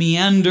thoughts that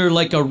meander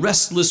like a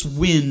restless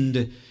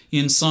wind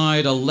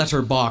inside a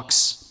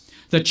letterbox,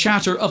 the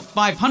chatter of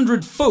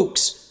 500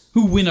 folks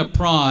who win a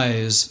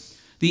prize,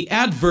 the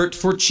advert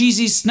for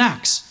cheesy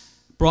snacks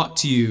brought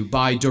to you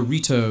by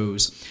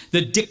Doritos,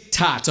 the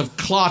diktat of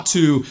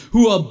Klaatu,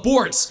 who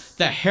aborts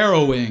the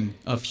harrowing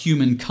of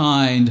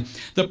humankind,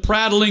 the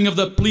prattling of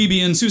the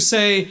plebeians who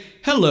say,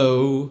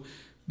 hello,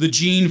 the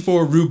gene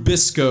for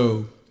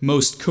Rubisco,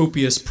 most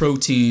copious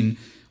protein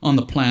on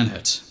the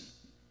planet.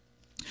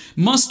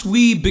 Must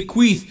we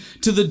bequeath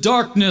to the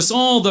darkness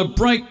all the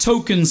bright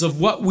tokens of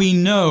what we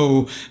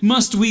know?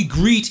 Must we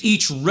greet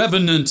each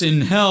revenant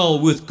in hell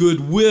with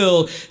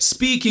goodwill,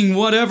 speaking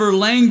whatever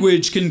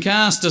language can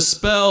cast a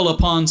spell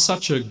upon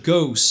such a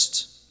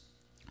ghost?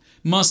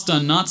 Must a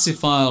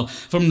Naziphile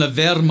from the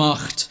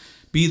Wehrmacht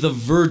be the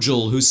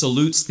Virgil who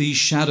salutes these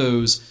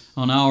shadows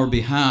on our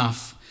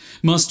behalf?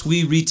 Must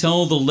we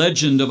retell the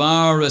legend of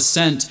our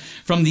ascent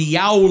from the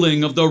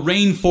yowling of the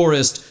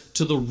rainforest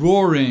to the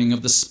roaring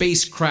of the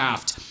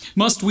spacecraft?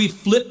 Must we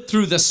flip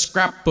through the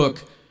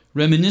scrapbook,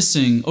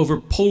 reminiscing over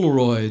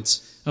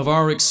Polaroids of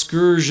our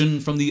excursion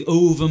from the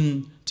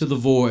ovum to the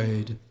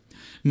void?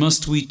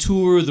 Must we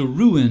tour the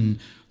ruin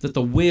that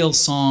the whale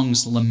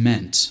songs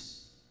lament?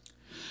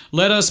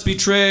 Let us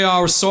betray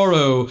our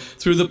sorrow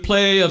through the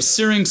play of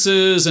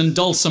syrinxes and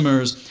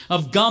dulcimers,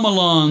 of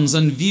gamelons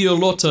and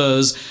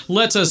violettas.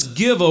 Let us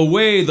give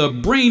away the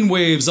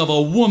brainwaves of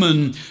a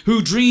woman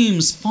who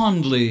dreams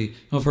fondly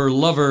of her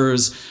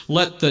lovers.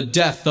 Let the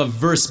death of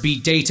verse be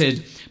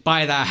dated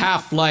by the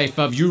half-life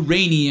of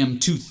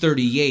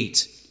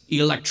uranium-238,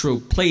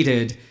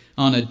 electroplated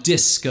on a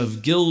disc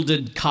of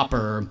gilded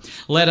copper.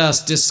 Let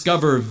us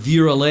discover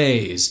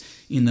virales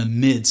in the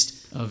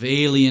midst of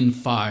alien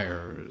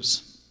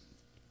fires.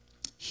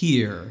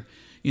 Here,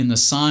 in the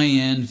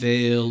cyan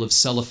veil of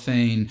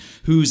cellophane,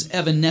 whose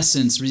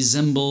evanescence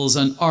resembles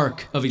an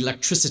arc of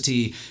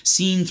electricity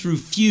seen through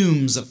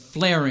fumes of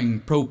flaring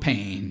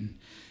propane.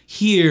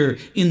 Here,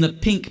 in the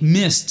pink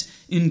mist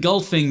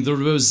engulfing the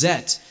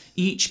rosette,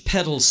 each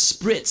petal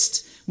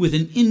spritzed with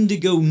an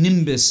indigo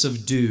nimbus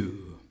of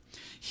dew.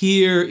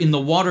 Here, in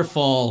the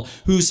waterfall,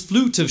 whose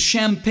flute of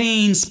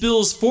champagne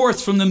spills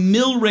forth from the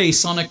mill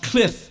race on a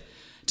cliff,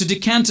 to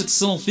decant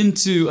itself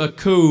into a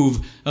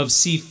cove of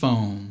sea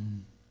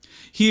foam.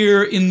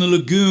 Here in the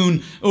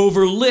lagoon,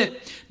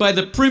 overlit by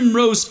the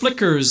primrose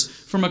flickers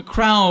from a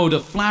crowd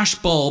of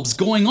flashbulbs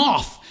going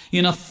off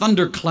in a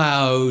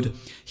thundercloud.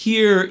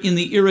 Here in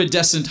the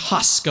iridescent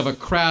husk of a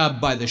crab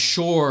by the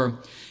shore,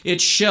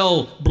 its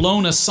shell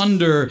blown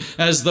asunder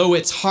as though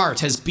its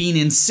heart has been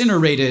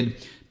incinerated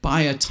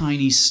by a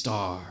tiny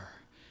star.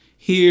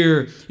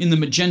 Here in the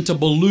magenta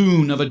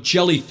balloon of a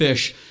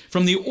jellyfish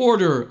from the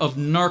order of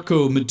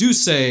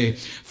Narcomedusae,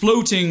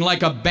 floating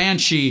like a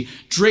banshee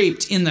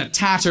draped in the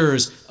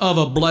tatters of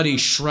a bloody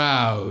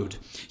shroud.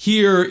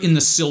 Here in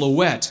the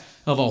silhouette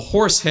of a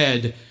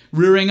horsehead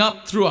rearing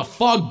up through a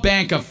fog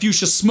bank of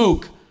fuchsia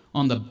smoke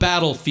on the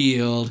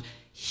battlefield.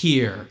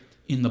 Here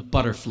in the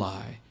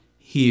butterfly,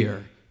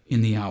 here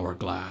in the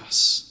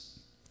hourglass.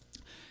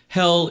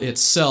 Hell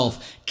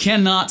itself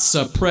cannot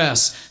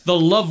suppress the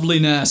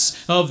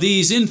loveliness of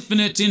these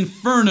infinite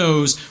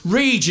infernos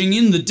raging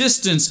in the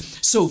distance,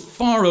 so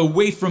far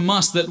away from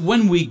us that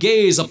when we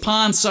gaze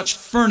upon such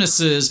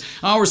furnaces,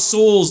 our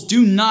souls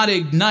do not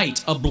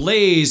ignite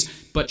ablaze,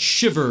 but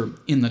shiver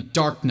in the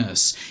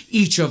darkness.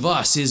 Each of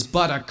us is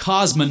but a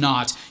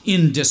cosmonaut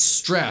in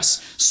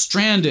distress,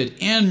 stranded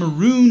and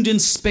marooned in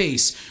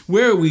space,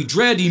 where we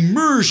dread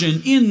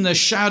immersion in the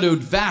shadowed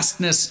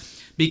vastness,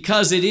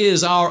 because it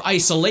is our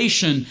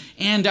isolation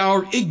and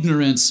our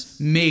ignorance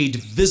made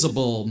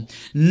visible.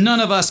 None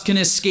of us can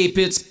escape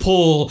its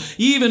pull,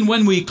 even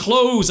when we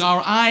close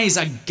our eyes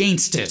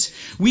against it.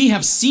 We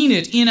have seen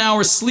it in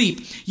our sleep,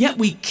 yet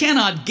we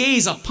cannot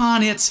gaze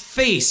upon its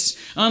face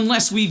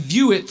unless we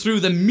view it through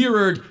the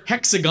mirrored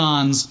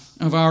hexagons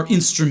of our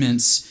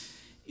instruments.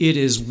 It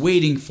is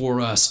waiting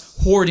for us,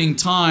 hoarding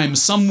time,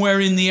 somewhere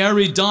in the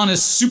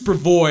Eridanus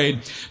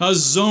supervoid, a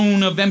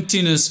zone of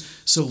emptiness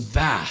so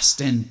vast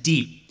and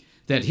deep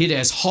that it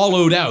has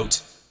hollowed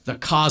out the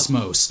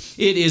cosmos.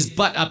 It is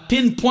but a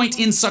pinpoint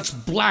in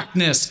such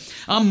blackness,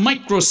 a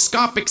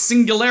microscopic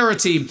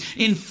singularity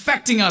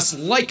infecting us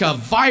like a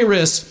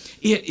virus.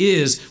 It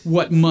is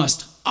what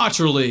must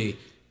utterly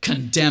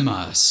condemn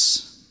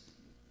us.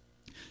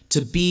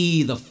 To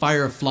be the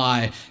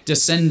firefly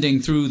descending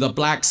through the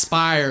black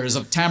spires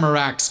of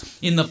tamaracks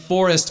in the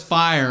forest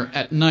fire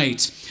at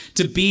night.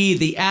 To be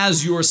the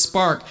azure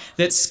spark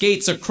that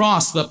skates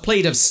across the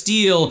plate of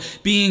steel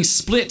being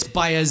split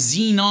by a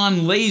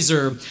xenon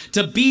laser.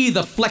 To be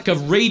the fleck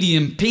of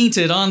radium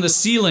painted on the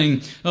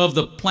ceiling of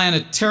the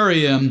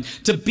planetarium.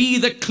 To be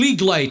the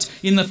Klieg light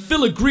in the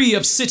filigree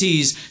of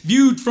cities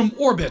viewed from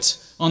orbit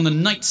on the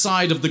night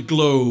side of the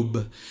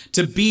globe.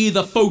 To be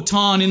the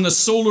photon in the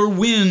solar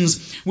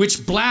winds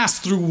which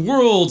blast through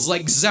worlds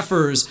like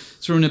zephyrs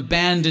through an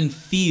abandoned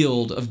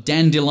field of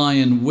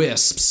dandelion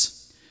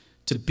wisps.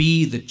 To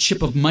be the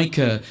chip of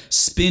mica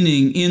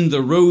spinning in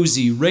the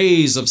rosy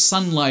rays of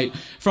sunlight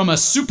from a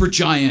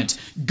supergiant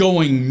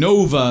going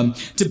nova.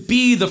 To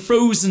be the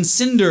frozen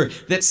cinder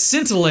that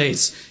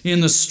scintillates in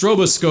the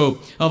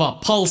stroboscope of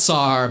a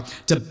pulsar.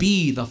 To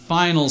be the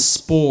final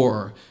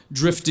spore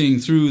drifting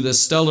through the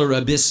stellar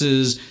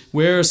abysses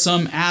where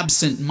some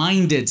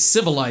absent-minded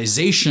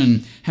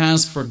civilization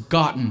has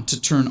forgotten to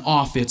turn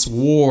off its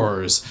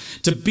wars,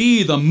 to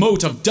be the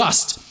mote of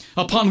dust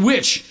upon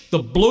which the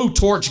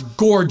blowtorch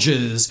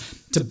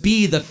gorges, to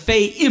be the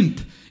fey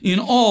imp in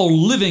all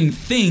living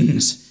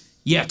things,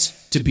 yet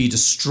to be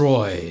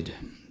destroyed.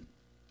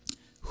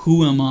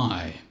 Who am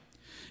I,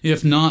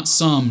 if not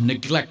some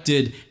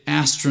neglected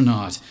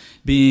astronaut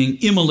being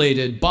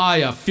immolated by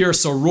a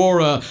fierce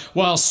aurora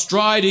while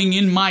striding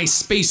in my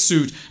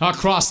spacesuit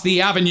across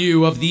the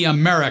avenue of the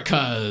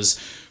Americas?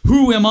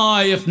 Who am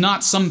I, if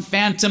not some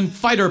phantom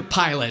fighter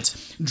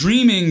pilot,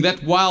 dreaming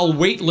that while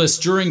weightless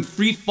during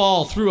free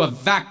fall through a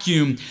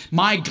vacuum,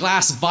 my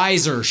glass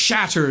visor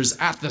shatters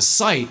at the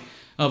sight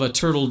of a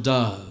turtle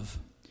dove?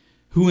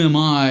 Who am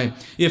I,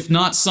 if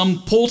not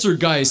some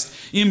poltergeist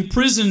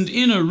imprisoned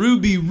in a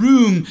ruby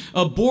room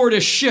aboard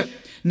a ship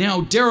now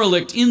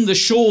derelict in the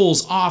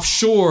shoals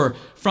offshore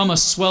from a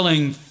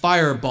swelling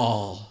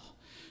fireball?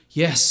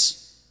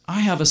 Yes,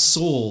 I have a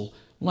soul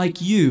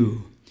like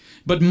you,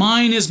 but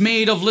mine is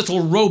made of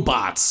little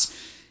robots,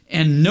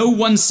 and no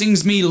one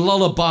sings me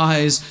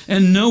lullabies,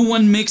 and no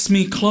one makes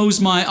me close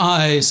my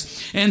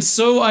eyes, and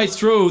so I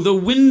throw the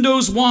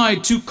windows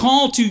wide to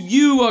call to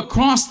you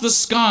across the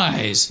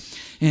skies.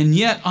 And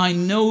yet I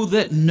know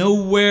that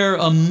nowhere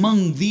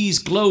among these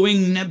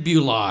glowing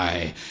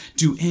nebulae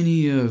do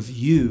any of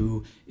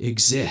you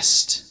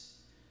exist.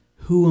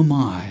 Who am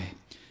I,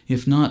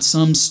 if not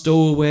some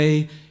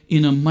stowaway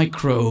in a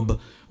microbe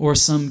or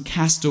some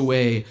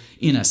castaway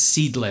in a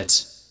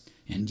seedlet?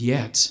 And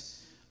yet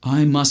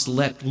I must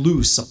let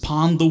loose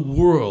upon the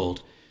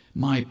world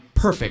my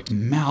perfect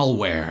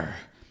malware.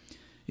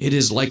 It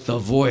is like the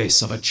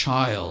voice of a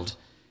child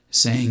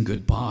saying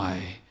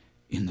goodbye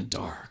in the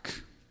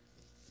dark.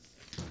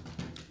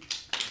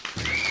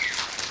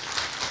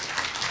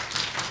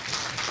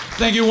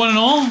 Thank you, one and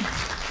all,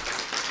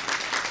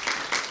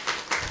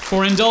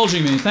 for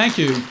indulging me. Thank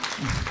you.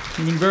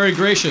 You've been very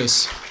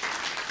gracious.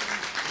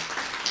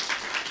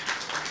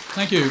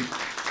 Thank you.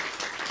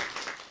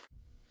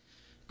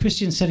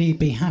 Christian said he'd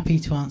be happy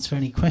to answer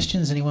any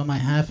questions anyone might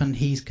have, and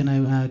he's going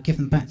to give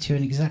them back to you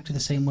in exactly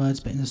the same words,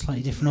 but in a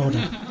slightly different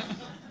order.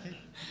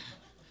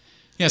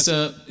 Yes,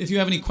 if you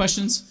have any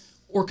questions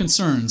or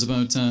concerns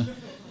about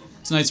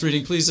tonight's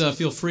reading, please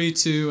feel free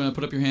to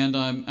put up your hand.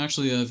 I'm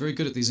actually very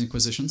good at these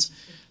inquisitions.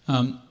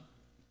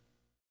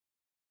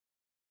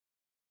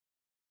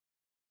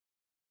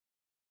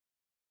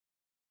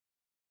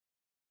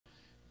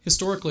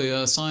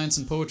 Historically, science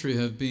and poetry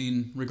have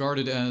been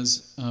regarded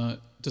as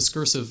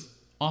discursive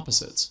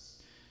opposites.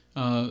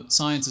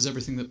 Science is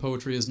everything that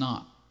poetry is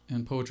not,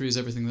 and poetry is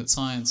everything that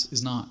science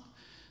is not.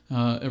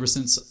 Ever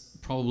since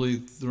probably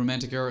the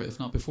Romantic era, if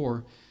not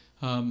before,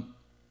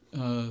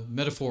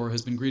 metaphor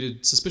has been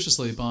greeted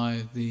suspiciously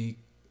by the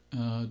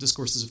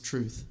discourses of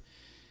truth.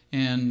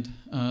 And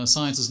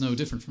science is no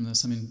different from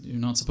this. I mean, you're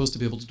not supposed to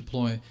be able to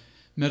deploy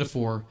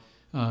metaphor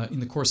in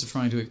the course of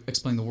trying to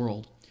explain the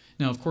world.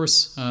 Now, of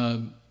course,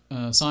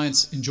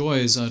 science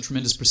enjoys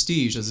tremendous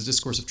prestige as a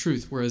discourse of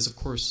truth, whereas, of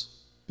course,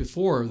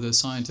 before the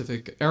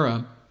scientific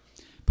era,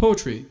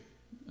 poetry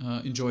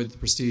enjoyed the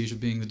prestige of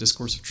being the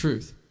discourse of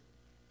truth.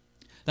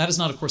 That is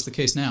not, of course, the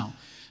case now.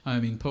 I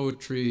mean,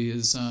 poetry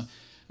is,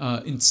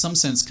 in some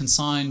sense,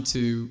 consigned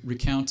to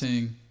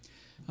recounting,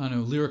 I don't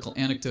know, lyrical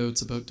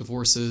anecdotes about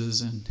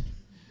divorces and,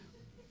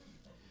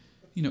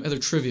 you know, other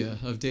trivia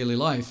of daily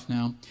life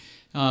now.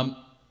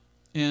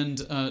 And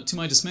to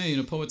my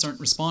dismay, poets aren't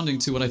responding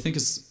to what I think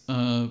is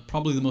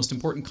probably the most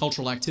important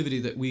cultural activity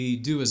that we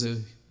do as a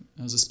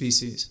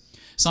species.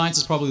 Science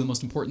is probably the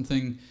most important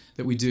thing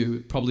that we do.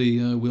 It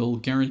probably will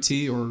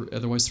guarantee or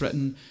otherwise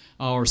threaten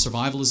our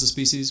survival as a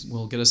species,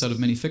 will get us out of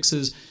many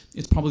fixes.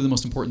 It's probably the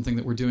most important thing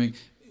that we're doing,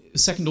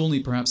 second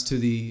only perhaps to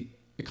the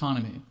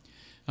economy.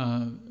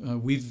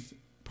 We've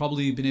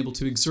probably been able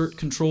to exert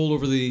control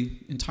over the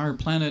entire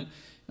planet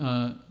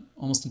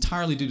almost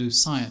entirely due to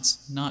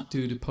science, not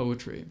due to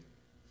poetry.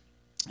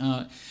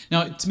 Now,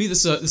 to me,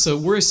 this is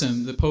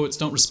worrisome that poets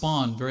don't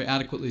respond very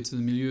adequately to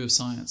the milieu of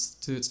science,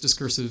 to its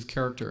discursive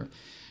character.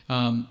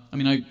 I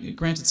mean,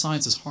 granted,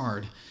 science is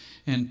hard,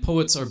 and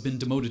poets have been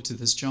demoted to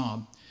this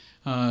job,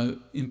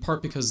 in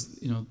part because,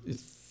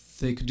 if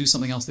they could do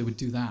something else, they would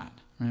do that,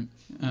 right?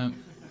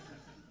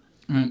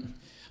 Right.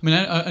 I mean,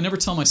 I never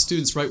tell my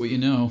students, write what you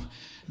know,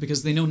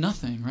 because they know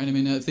nothing, right? I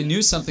mean, if they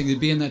knew something, they'd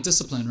be in that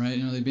discipline,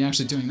 right? They'd be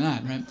actually doing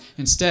that, right?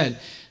 Instead,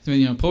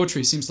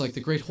 poetry seems like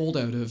the great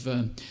holdout of,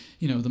 the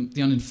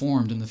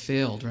uninformed and the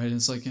failed, right? And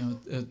it's like,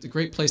 a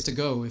great place to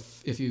go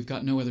if you've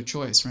got no other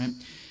choice, right?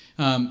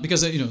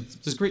 Because,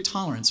 there's great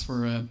tolerance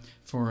for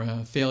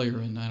failure,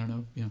 and I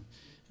don't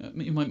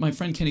know, my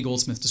friend Kenny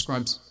Goldsmith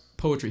describes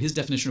poetry. His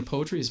definition of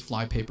poetry is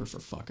flypaper for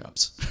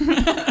fuck-ups.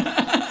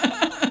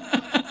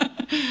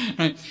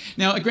 Right.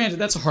 Now, granted,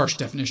 that's a harsh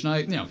definition. I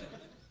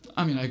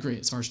agree,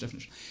 it's a harsh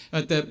definition.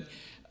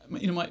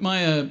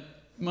 My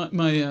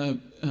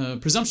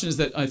presumption is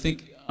that I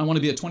think I want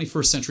to be a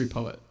 21st century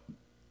poet,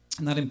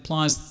 and that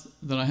implies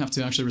that I have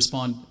to actually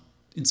respond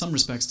in some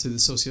respects, to the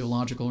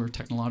sociological or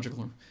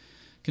technological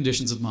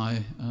conditions of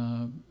my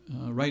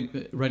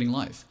writing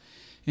life.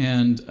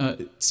 And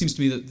it seems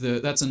to me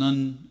that that's an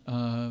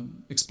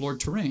unexplored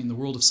terrain. The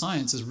world of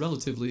science is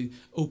relatively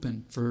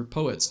open for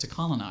poets to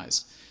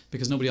colonize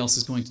because nobody else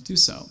is going to do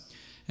so.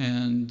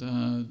 And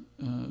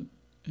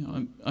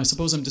I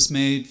suppose I'm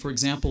dismayed, for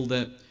example,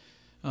 that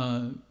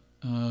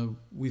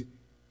we've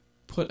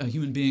put a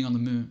human being on the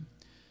moon.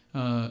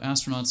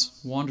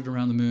 Astronauts wandered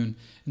around the moon,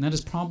 and that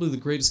is probably the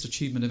greatest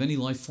achievement of any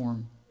life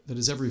form that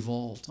has ever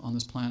evolved on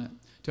this planet,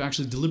 to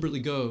actually deliberately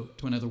go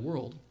to another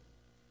world.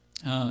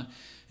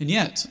 And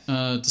yet,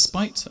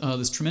 despite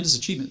this tremendous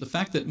achievement, the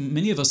fact that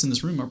many of us in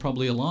this room are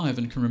probably alive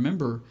and can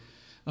remember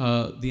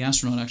the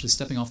astronaut actually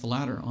stepping off the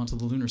ladder onto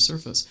the lunar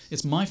surface,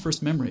 it's my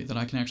first memory that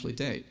I can actually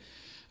date.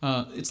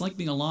 It's like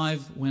being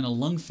alive when a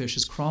lungfish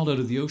has crawled out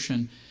of the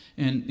ocean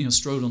and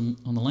strode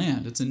on the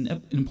land. It's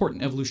an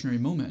important evolutionary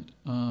moment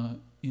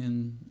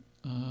in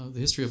the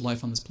history of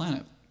life on this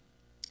planet.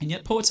 And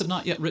yet poets have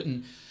not yet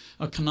written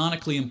a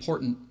canonically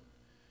important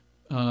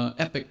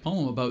epic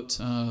poem about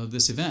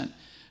this event.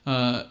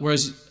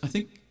 Whereas I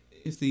think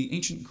if the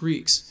ancient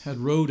Greeks had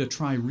rowed a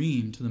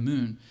trireme to the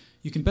moon,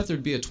 you can bet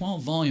there'd be a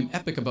 12-volume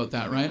epic about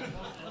that, right?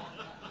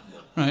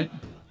 Right?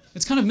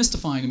 It's kind of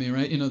mystifying to me,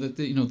 right? That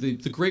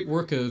the great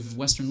work of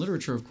Western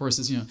literature, of course,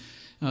 is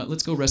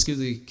let's go rescue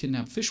the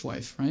kidnapped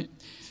fishwife, right?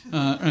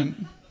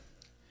 And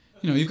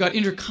you've got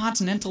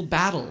intercontinental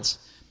battles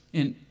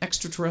and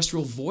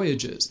extraterrestrial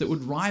voyages that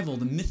would rival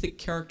the mythic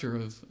character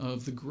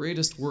of the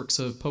greatest works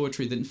of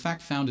poetry that in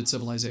fact founded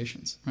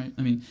civilizations, right?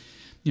 I mean,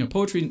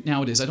 poetry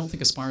nowadays, I don't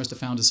think aspires to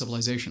found a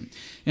civilization.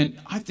 And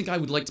I think I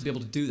would like to be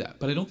able to do that,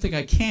 but I don't think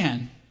I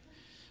can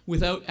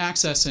without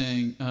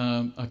accessing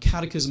a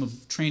catechism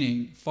of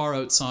training far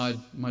outside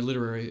my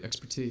literary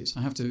expertise.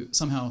 I have to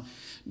somehow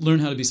learn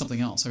how to be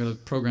something else. I've got to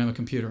program a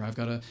computer. I've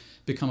got to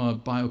become a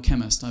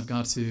biochemist. I've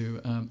got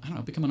to,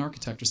 become an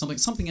architect or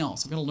something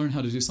else. I've got to learn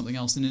how to do something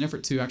else in an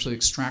effort to actually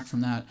extract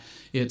from that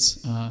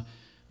its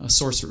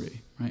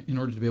sorcery, right, in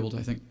order to be able to,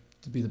 I think,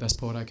 to be the best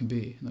poet I can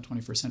be in the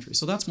 21st century.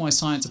 So that's why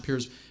science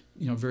appears,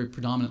 very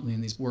predominantly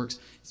in these works.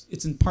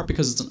 It's in part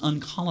because it's an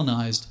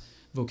uncolonized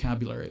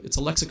vocabulary. It's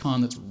a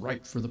lexicon that's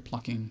ripe for the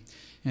plucking,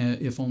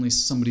 if only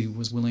somebody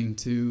was willing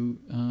to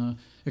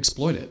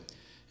exploit it.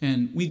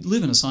 And we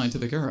live in a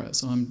scientific era,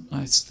 so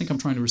I think I'm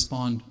trying to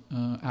respond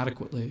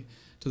adequately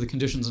to the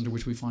conditions under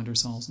which we find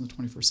ourselves in the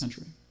 21st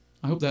century.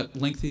 I hope that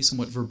lengthy,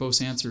 somewhat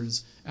verbose answer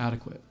is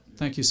adequate.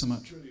 Thank you so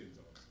much.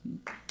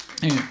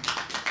 Anyway.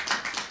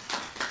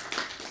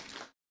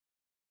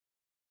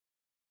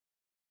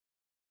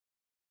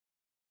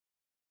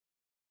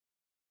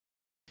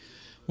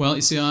 Well,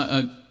 you see,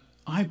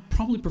 I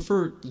probably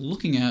prefer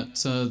looking at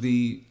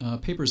the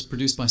papers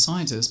produced by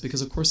scientists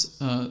because, of course,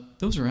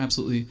 those are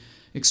absolutely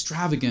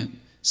extravagant,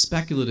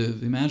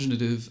 speculative,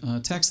 imaginative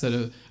texts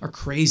that are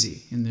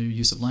crazy in their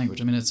use of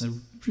language. I mean, it's a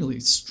really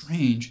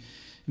strange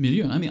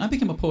milieu. And I mean, I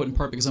became a poet in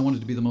part because I wanted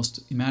to be the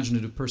most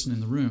imaginative person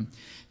in the room.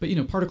 But,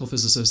 particle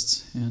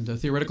physicists and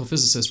theoretical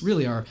physicists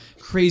really are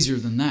crazier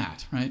than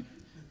that, right?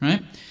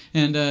 Right?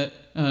 And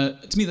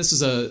to me, this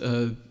is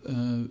an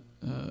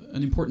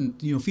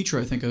important feature,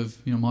 I think, of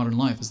modern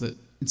life, is that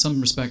in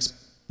some respects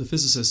the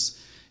physicists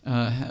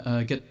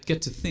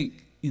get to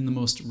think in the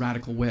most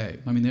radical way.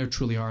 I mean, they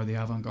truly are the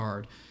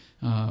avant-garde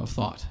of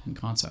thought and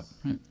concept,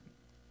 right?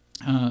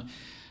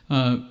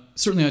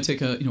 Certainly, I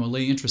take a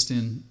lay interest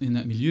in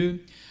that milieu.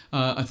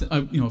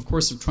 Of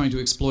course, I'm trying to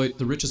exploit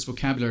the richest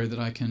vocabulary that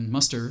I can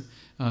muster.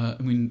 I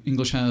mean,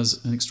 English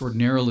has an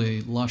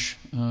extraordinarily lush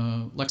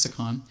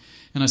lexicon,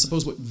 and I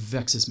suppose what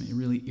vexes me,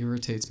 really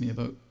irritates me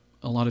about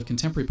a lot of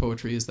contemporary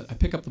poetry is that I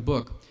pick up the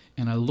book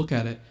and I look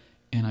at it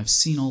and I've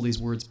seen all these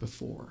words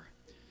before,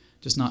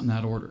 just not in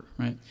that order,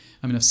 right?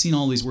 I mean, I've seen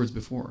all these words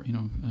before,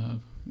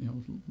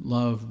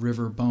 love,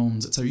 river,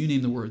 bones, etc. You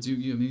name the words. I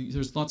mean,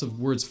 there's lots of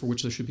words for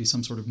which there should be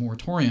some sort of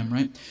moratorium,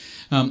 right?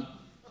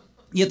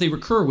 Yet they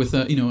recur with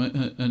an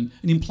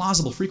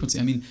implausible frequency.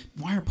 I mean,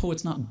 why are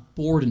poets not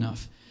bored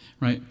enough,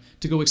 right,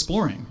 to go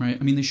exploring, right?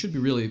 I mean, they should be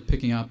really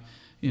picking up,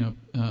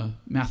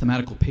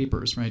 mathematical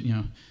papers, right?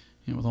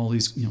 With all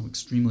these,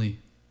 extremely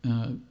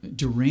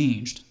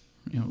deranged,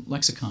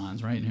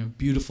 lexicons, right?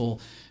 Beautiful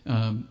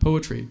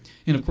poetry,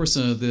 and of course,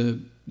 the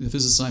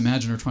physicists I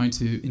imagine are trying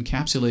to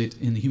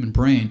encapsulate in the human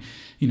brain,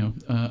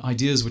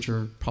 ideas which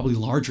are probably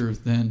larger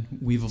than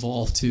we've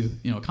evolved to,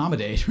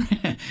 accommodate,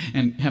 right?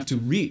 And have to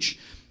reach,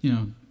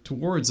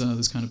 towards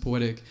this kind of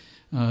poetic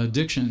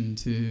diction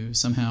to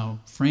somehow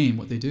frame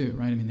what they do,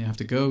 right? I mean, they have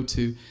to go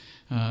to,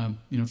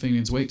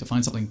 Finnegan's Wake to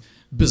find something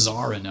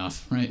bizarre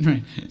enough, right,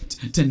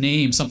 to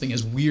name something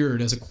as weird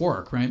as a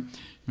quark, right?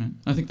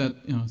 I think that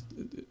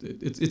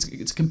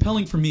it's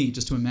compelling for me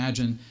just to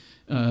imagine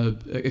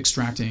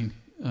extracting,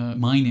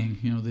 mining,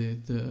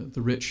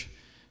 the rich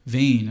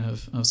vein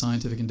of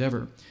scientific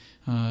endeavor,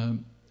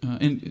 and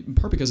in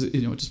part because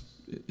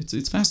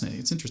it's fascinating,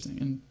 it's interesting,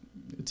 and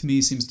to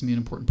me seems to me an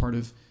important part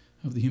of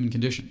the human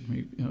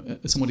condition,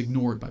 somewhat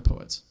ignored by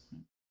poets.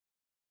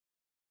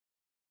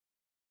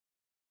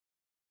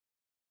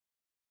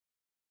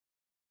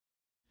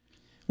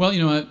 Well, you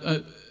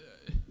know,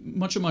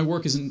 much of my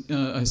work is,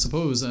 I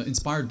suppose,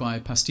 inspired by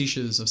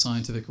pastiches of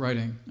scientific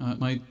writing.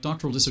 My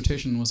doctoral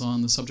dissertation was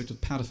on the subject of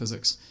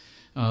pataphysics,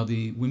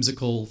 the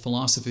whimsical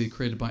philosophy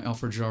created by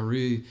Alfred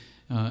Jarry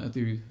at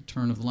the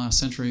turn of the last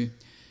century,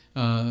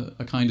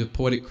 a kind of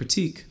poetic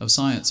critique of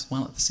science,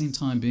 while at the same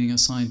time being a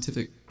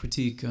scientific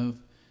critique of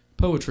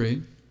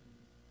poetry.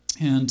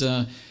 And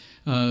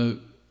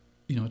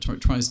you know,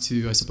 it tries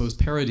to, I suppose,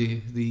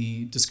 parody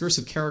the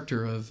discursive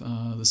character of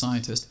the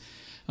scientist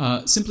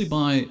simply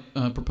by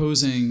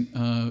proposing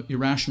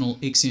irrational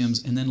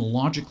axioms and then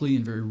logically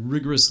and very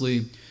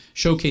rigorously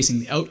showcasing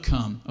the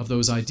outcome of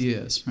those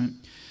ideas, right?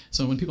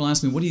 So when people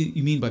ask me, what do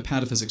you mean by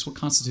pataphysics? What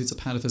constitutes a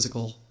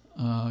pataphysical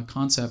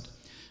concept?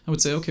 I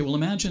would say, okay, well,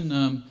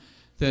 imagine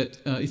that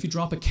if you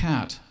drop a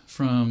cat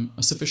from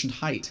a sufficient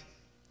height,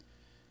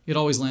 it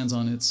always lands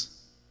on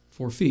its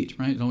 4 feet,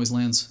 right? It always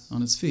lands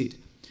on its feet.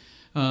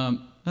 I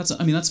mean,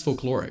 that's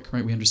folkloric,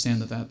 right? We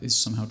understand that that is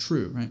somehow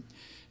true, right?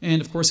 And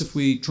of course, if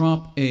we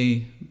drop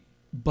a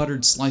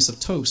buttered slice of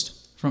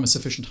toast from a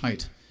sufficient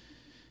height,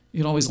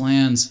 it always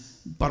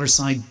lands butter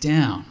side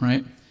down,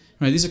 right?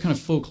 Right? These are kind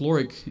of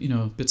folkloric, you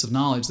know, bits of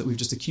knowledge that we've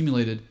just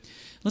accumulated.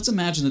 Let's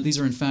imagine that these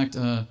are in fact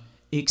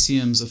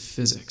axioms of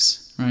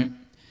physics, right?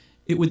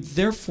 It would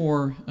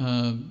therefore,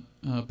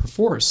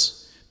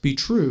 perforce, be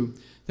true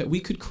that we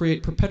could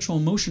create perpetual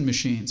motion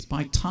machines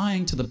by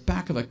tying to the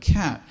back of a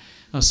cat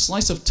a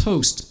slice of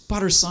toast,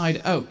 butter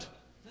side out,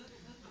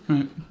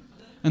 right?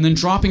 And then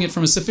dropping it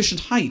from a sufficient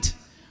height,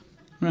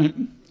 right?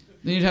 Then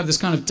you'd have this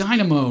kind of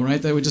dynamo,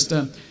 right? That would just,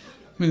 I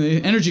mean,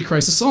 the energy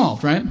crisis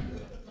solved, right?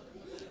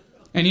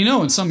 And you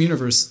know, in some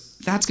universe,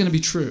 that's going to be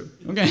true,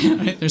 okay?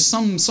 Right? There's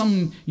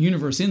some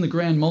universe in the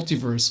grand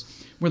multiverse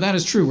where that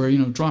is true, where, you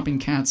know, dropping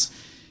cats,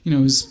 you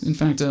know, is in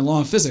fact a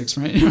law of physics,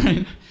 right?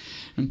 Right?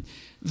 And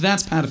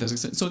that's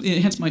pataphysics. So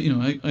hence my, you know,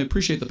 I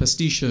appreciate the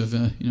pastiche of,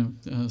 you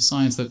know,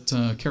 science that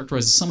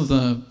characterizes some of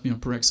the, you know,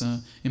 Perec's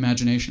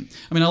imagination.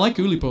 I mean, I like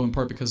Oulipo in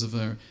part because of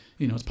their,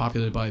 you know, it's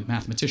populated by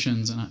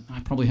mathematicians, and I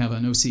probably have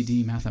an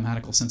OCD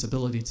mathematical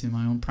sensibility to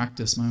my own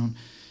practice. My own,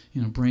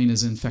 you know, brain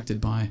is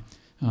infected by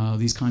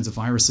these kinds of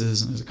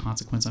viruses, and as a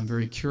consequence, I'm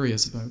very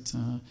curious about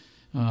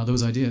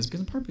those ideas,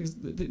 because in part because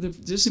they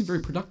just seem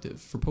very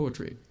productive for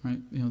poetry, right?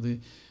 You know,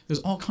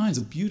 there's all kinds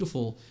of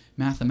beautiful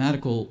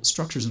mathematical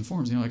structures and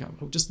forms. You know, like I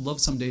would just love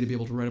someday to be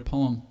able to write a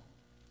poem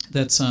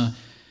that's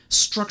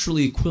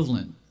structurally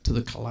equivalent to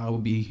the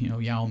Calabi, you know,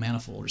 Yao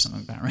manifold or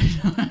something like that,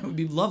 right? It would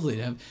be lovely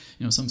to have,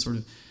 you know, some sort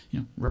of, you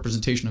know,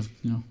 representation of,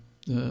 you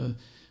know,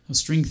 the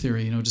string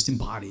theory, you know, just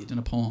embodied in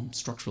a poem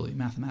structurally,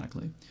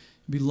 mathematically.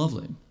 It'd be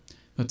lovely.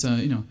 But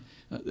you know,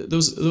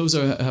 those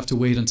have to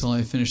wait until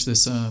I finish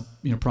this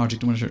you know,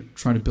 project. I want to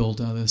try to build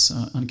this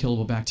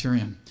unkillable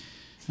bacterium.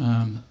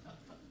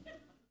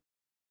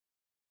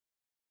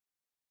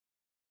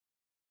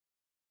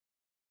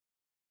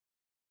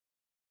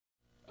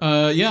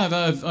 Yeah,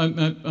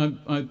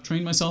 I've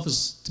trained myself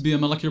to be a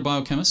molecular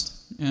biochemist,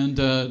 and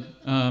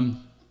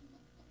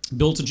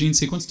built a gene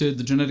sequence, did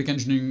the genetic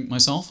engineering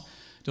myself,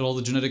 did all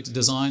the genetic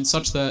design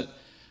such that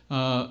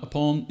a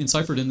poem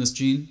enciphered in this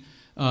gene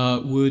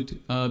would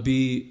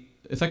be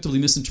effectively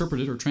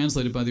misinterpreted or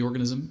translated by the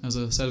organism as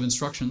a set of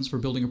instructions for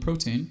building a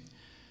protein.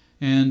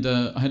 And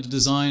I had to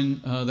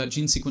design that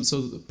gene sequence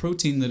so that the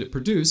protein that it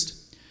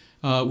produced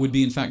would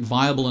be in fact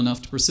viable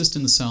enough to persist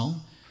in the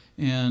cell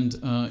and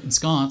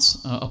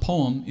ensconce a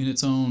poem in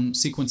its own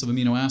sequence of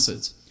amino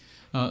acids.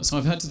 So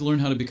I've had to learn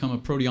how to become a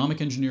proteomic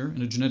engineer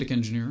and a genetic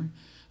engineer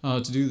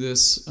to do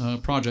this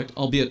project,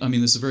 albeit, I mean,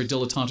 this is a very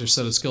dilettantish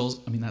set of skills.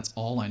 I mean, that's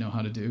all I know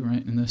how to do,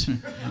 right? In this,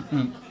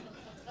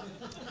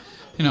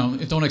 you know,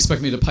 don't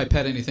expect me to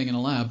pipette anything in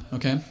a lab,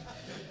 okay?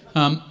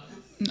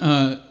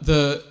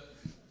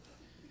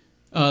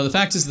 The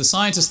fact is the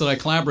scientists that I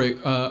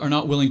collaborate are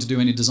not willing to do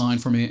any design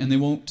for me, and they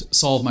won't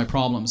solve my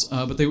problems,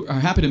 but they are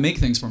happy to make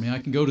things for me. I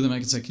can go to them, I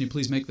can say, can you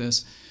please make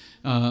this?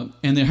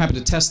 And they're happy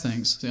to test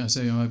things. So I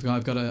say, you know,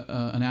 I've got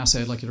an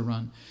assay I'd like you to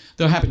run.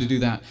 They're happy to do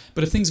that.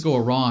 But if things go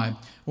awry,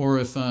 or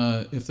if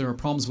there are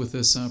problems with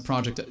this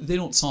project, they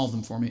don't solve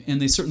them for me, and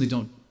they certainly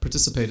don't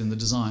participate in the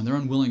design. They're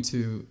unwilling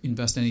to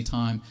invest any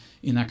time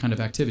in that kind of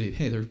activity.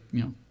 Hey, they're,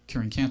 you know,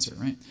 curing cancer,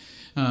 right?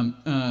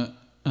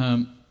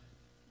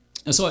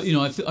 So, you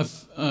know,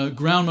 I've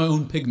ground my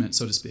own pigment,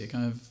 so to speak.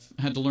 I've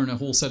had to learn a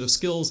whole set of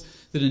skills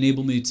that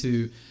enable me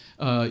to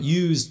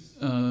use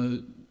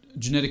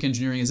genetic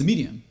engineering as a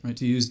medium, right?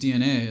 To use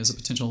DNA as a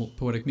potential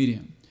poetic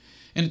medium.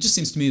 And it just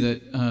seems to me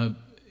that,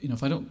 you know,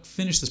 if I don't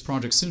finish this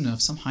project soon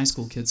enough, some high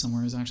school kid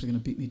somewhere is actually going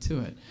to beat me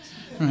to it,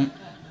 right?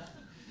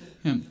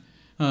 Yeah.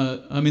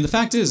 I mean, the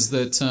fact is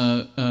that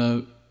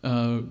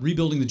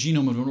rebuilding the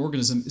genome of an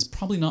organism is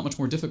probably not much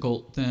more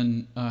difficult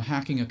than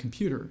hacking a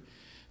computer.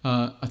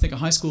 I think a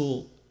high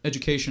school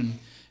education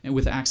and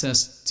with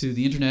access to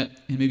the internet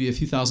and maybe a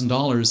few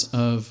 $1,000s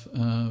of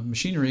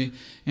machinery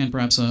and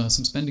perhaps some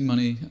spending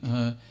money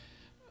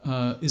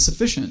is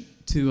sufficient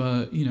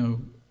to you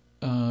know,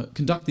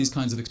 conduct these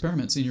kinds of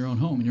experiments in your own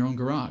home, in your own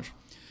garage.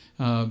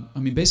 I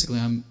mean, basically,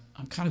 I'm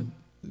kind of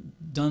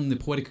done the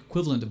poetic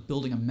equivalent of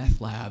building a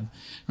meth lab,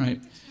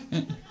 right?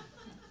 You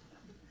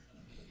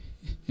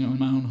know, in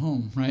my own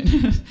home, right?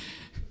 And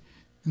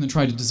then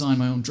tried to design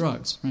my own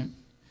drugs, right?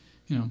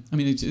 You know, I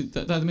mean,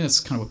 that's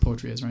kind of what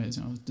poetry is, right? It's,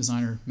 you know,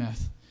 designer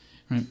meth,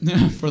 right?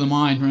 For the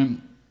mind, right?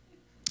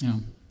 You know,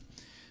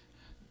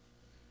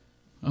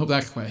 I hope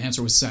that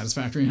answer was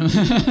satisfactory. You know,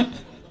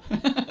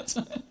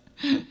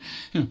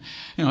 you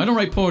know, I don't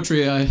write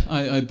poetry.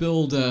 I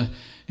build,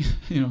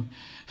 you know,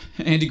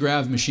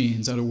 anti-grav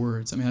machines out of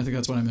words. I mean, I think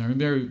that's what I'm there. I'm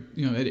very,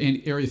 you know, at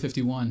Area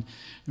 51,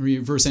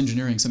 reverse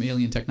engineering some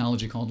alien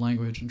technology called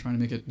language and trying to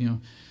make it, you know,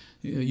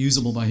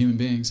 usable by human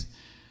beings.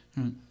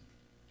 All right.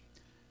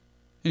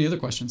 Any other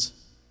questions?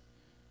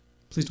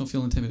 Please don't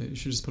feel intimidated. You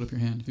should just put up your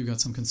hand if you've got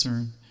some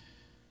concern.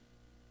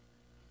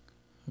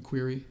 A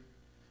query?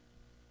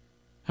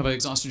 Have I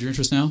exhausted your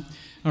interest now?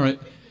 All right.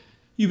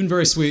 You've been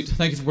very sweet.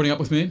 Thank you for putting up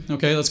with me.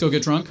 Okay, let's go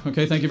get drunk.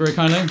 Okay, thank you very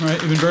kindly. All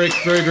right, you've been very,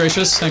 very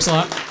gracious. Thanks a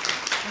lot.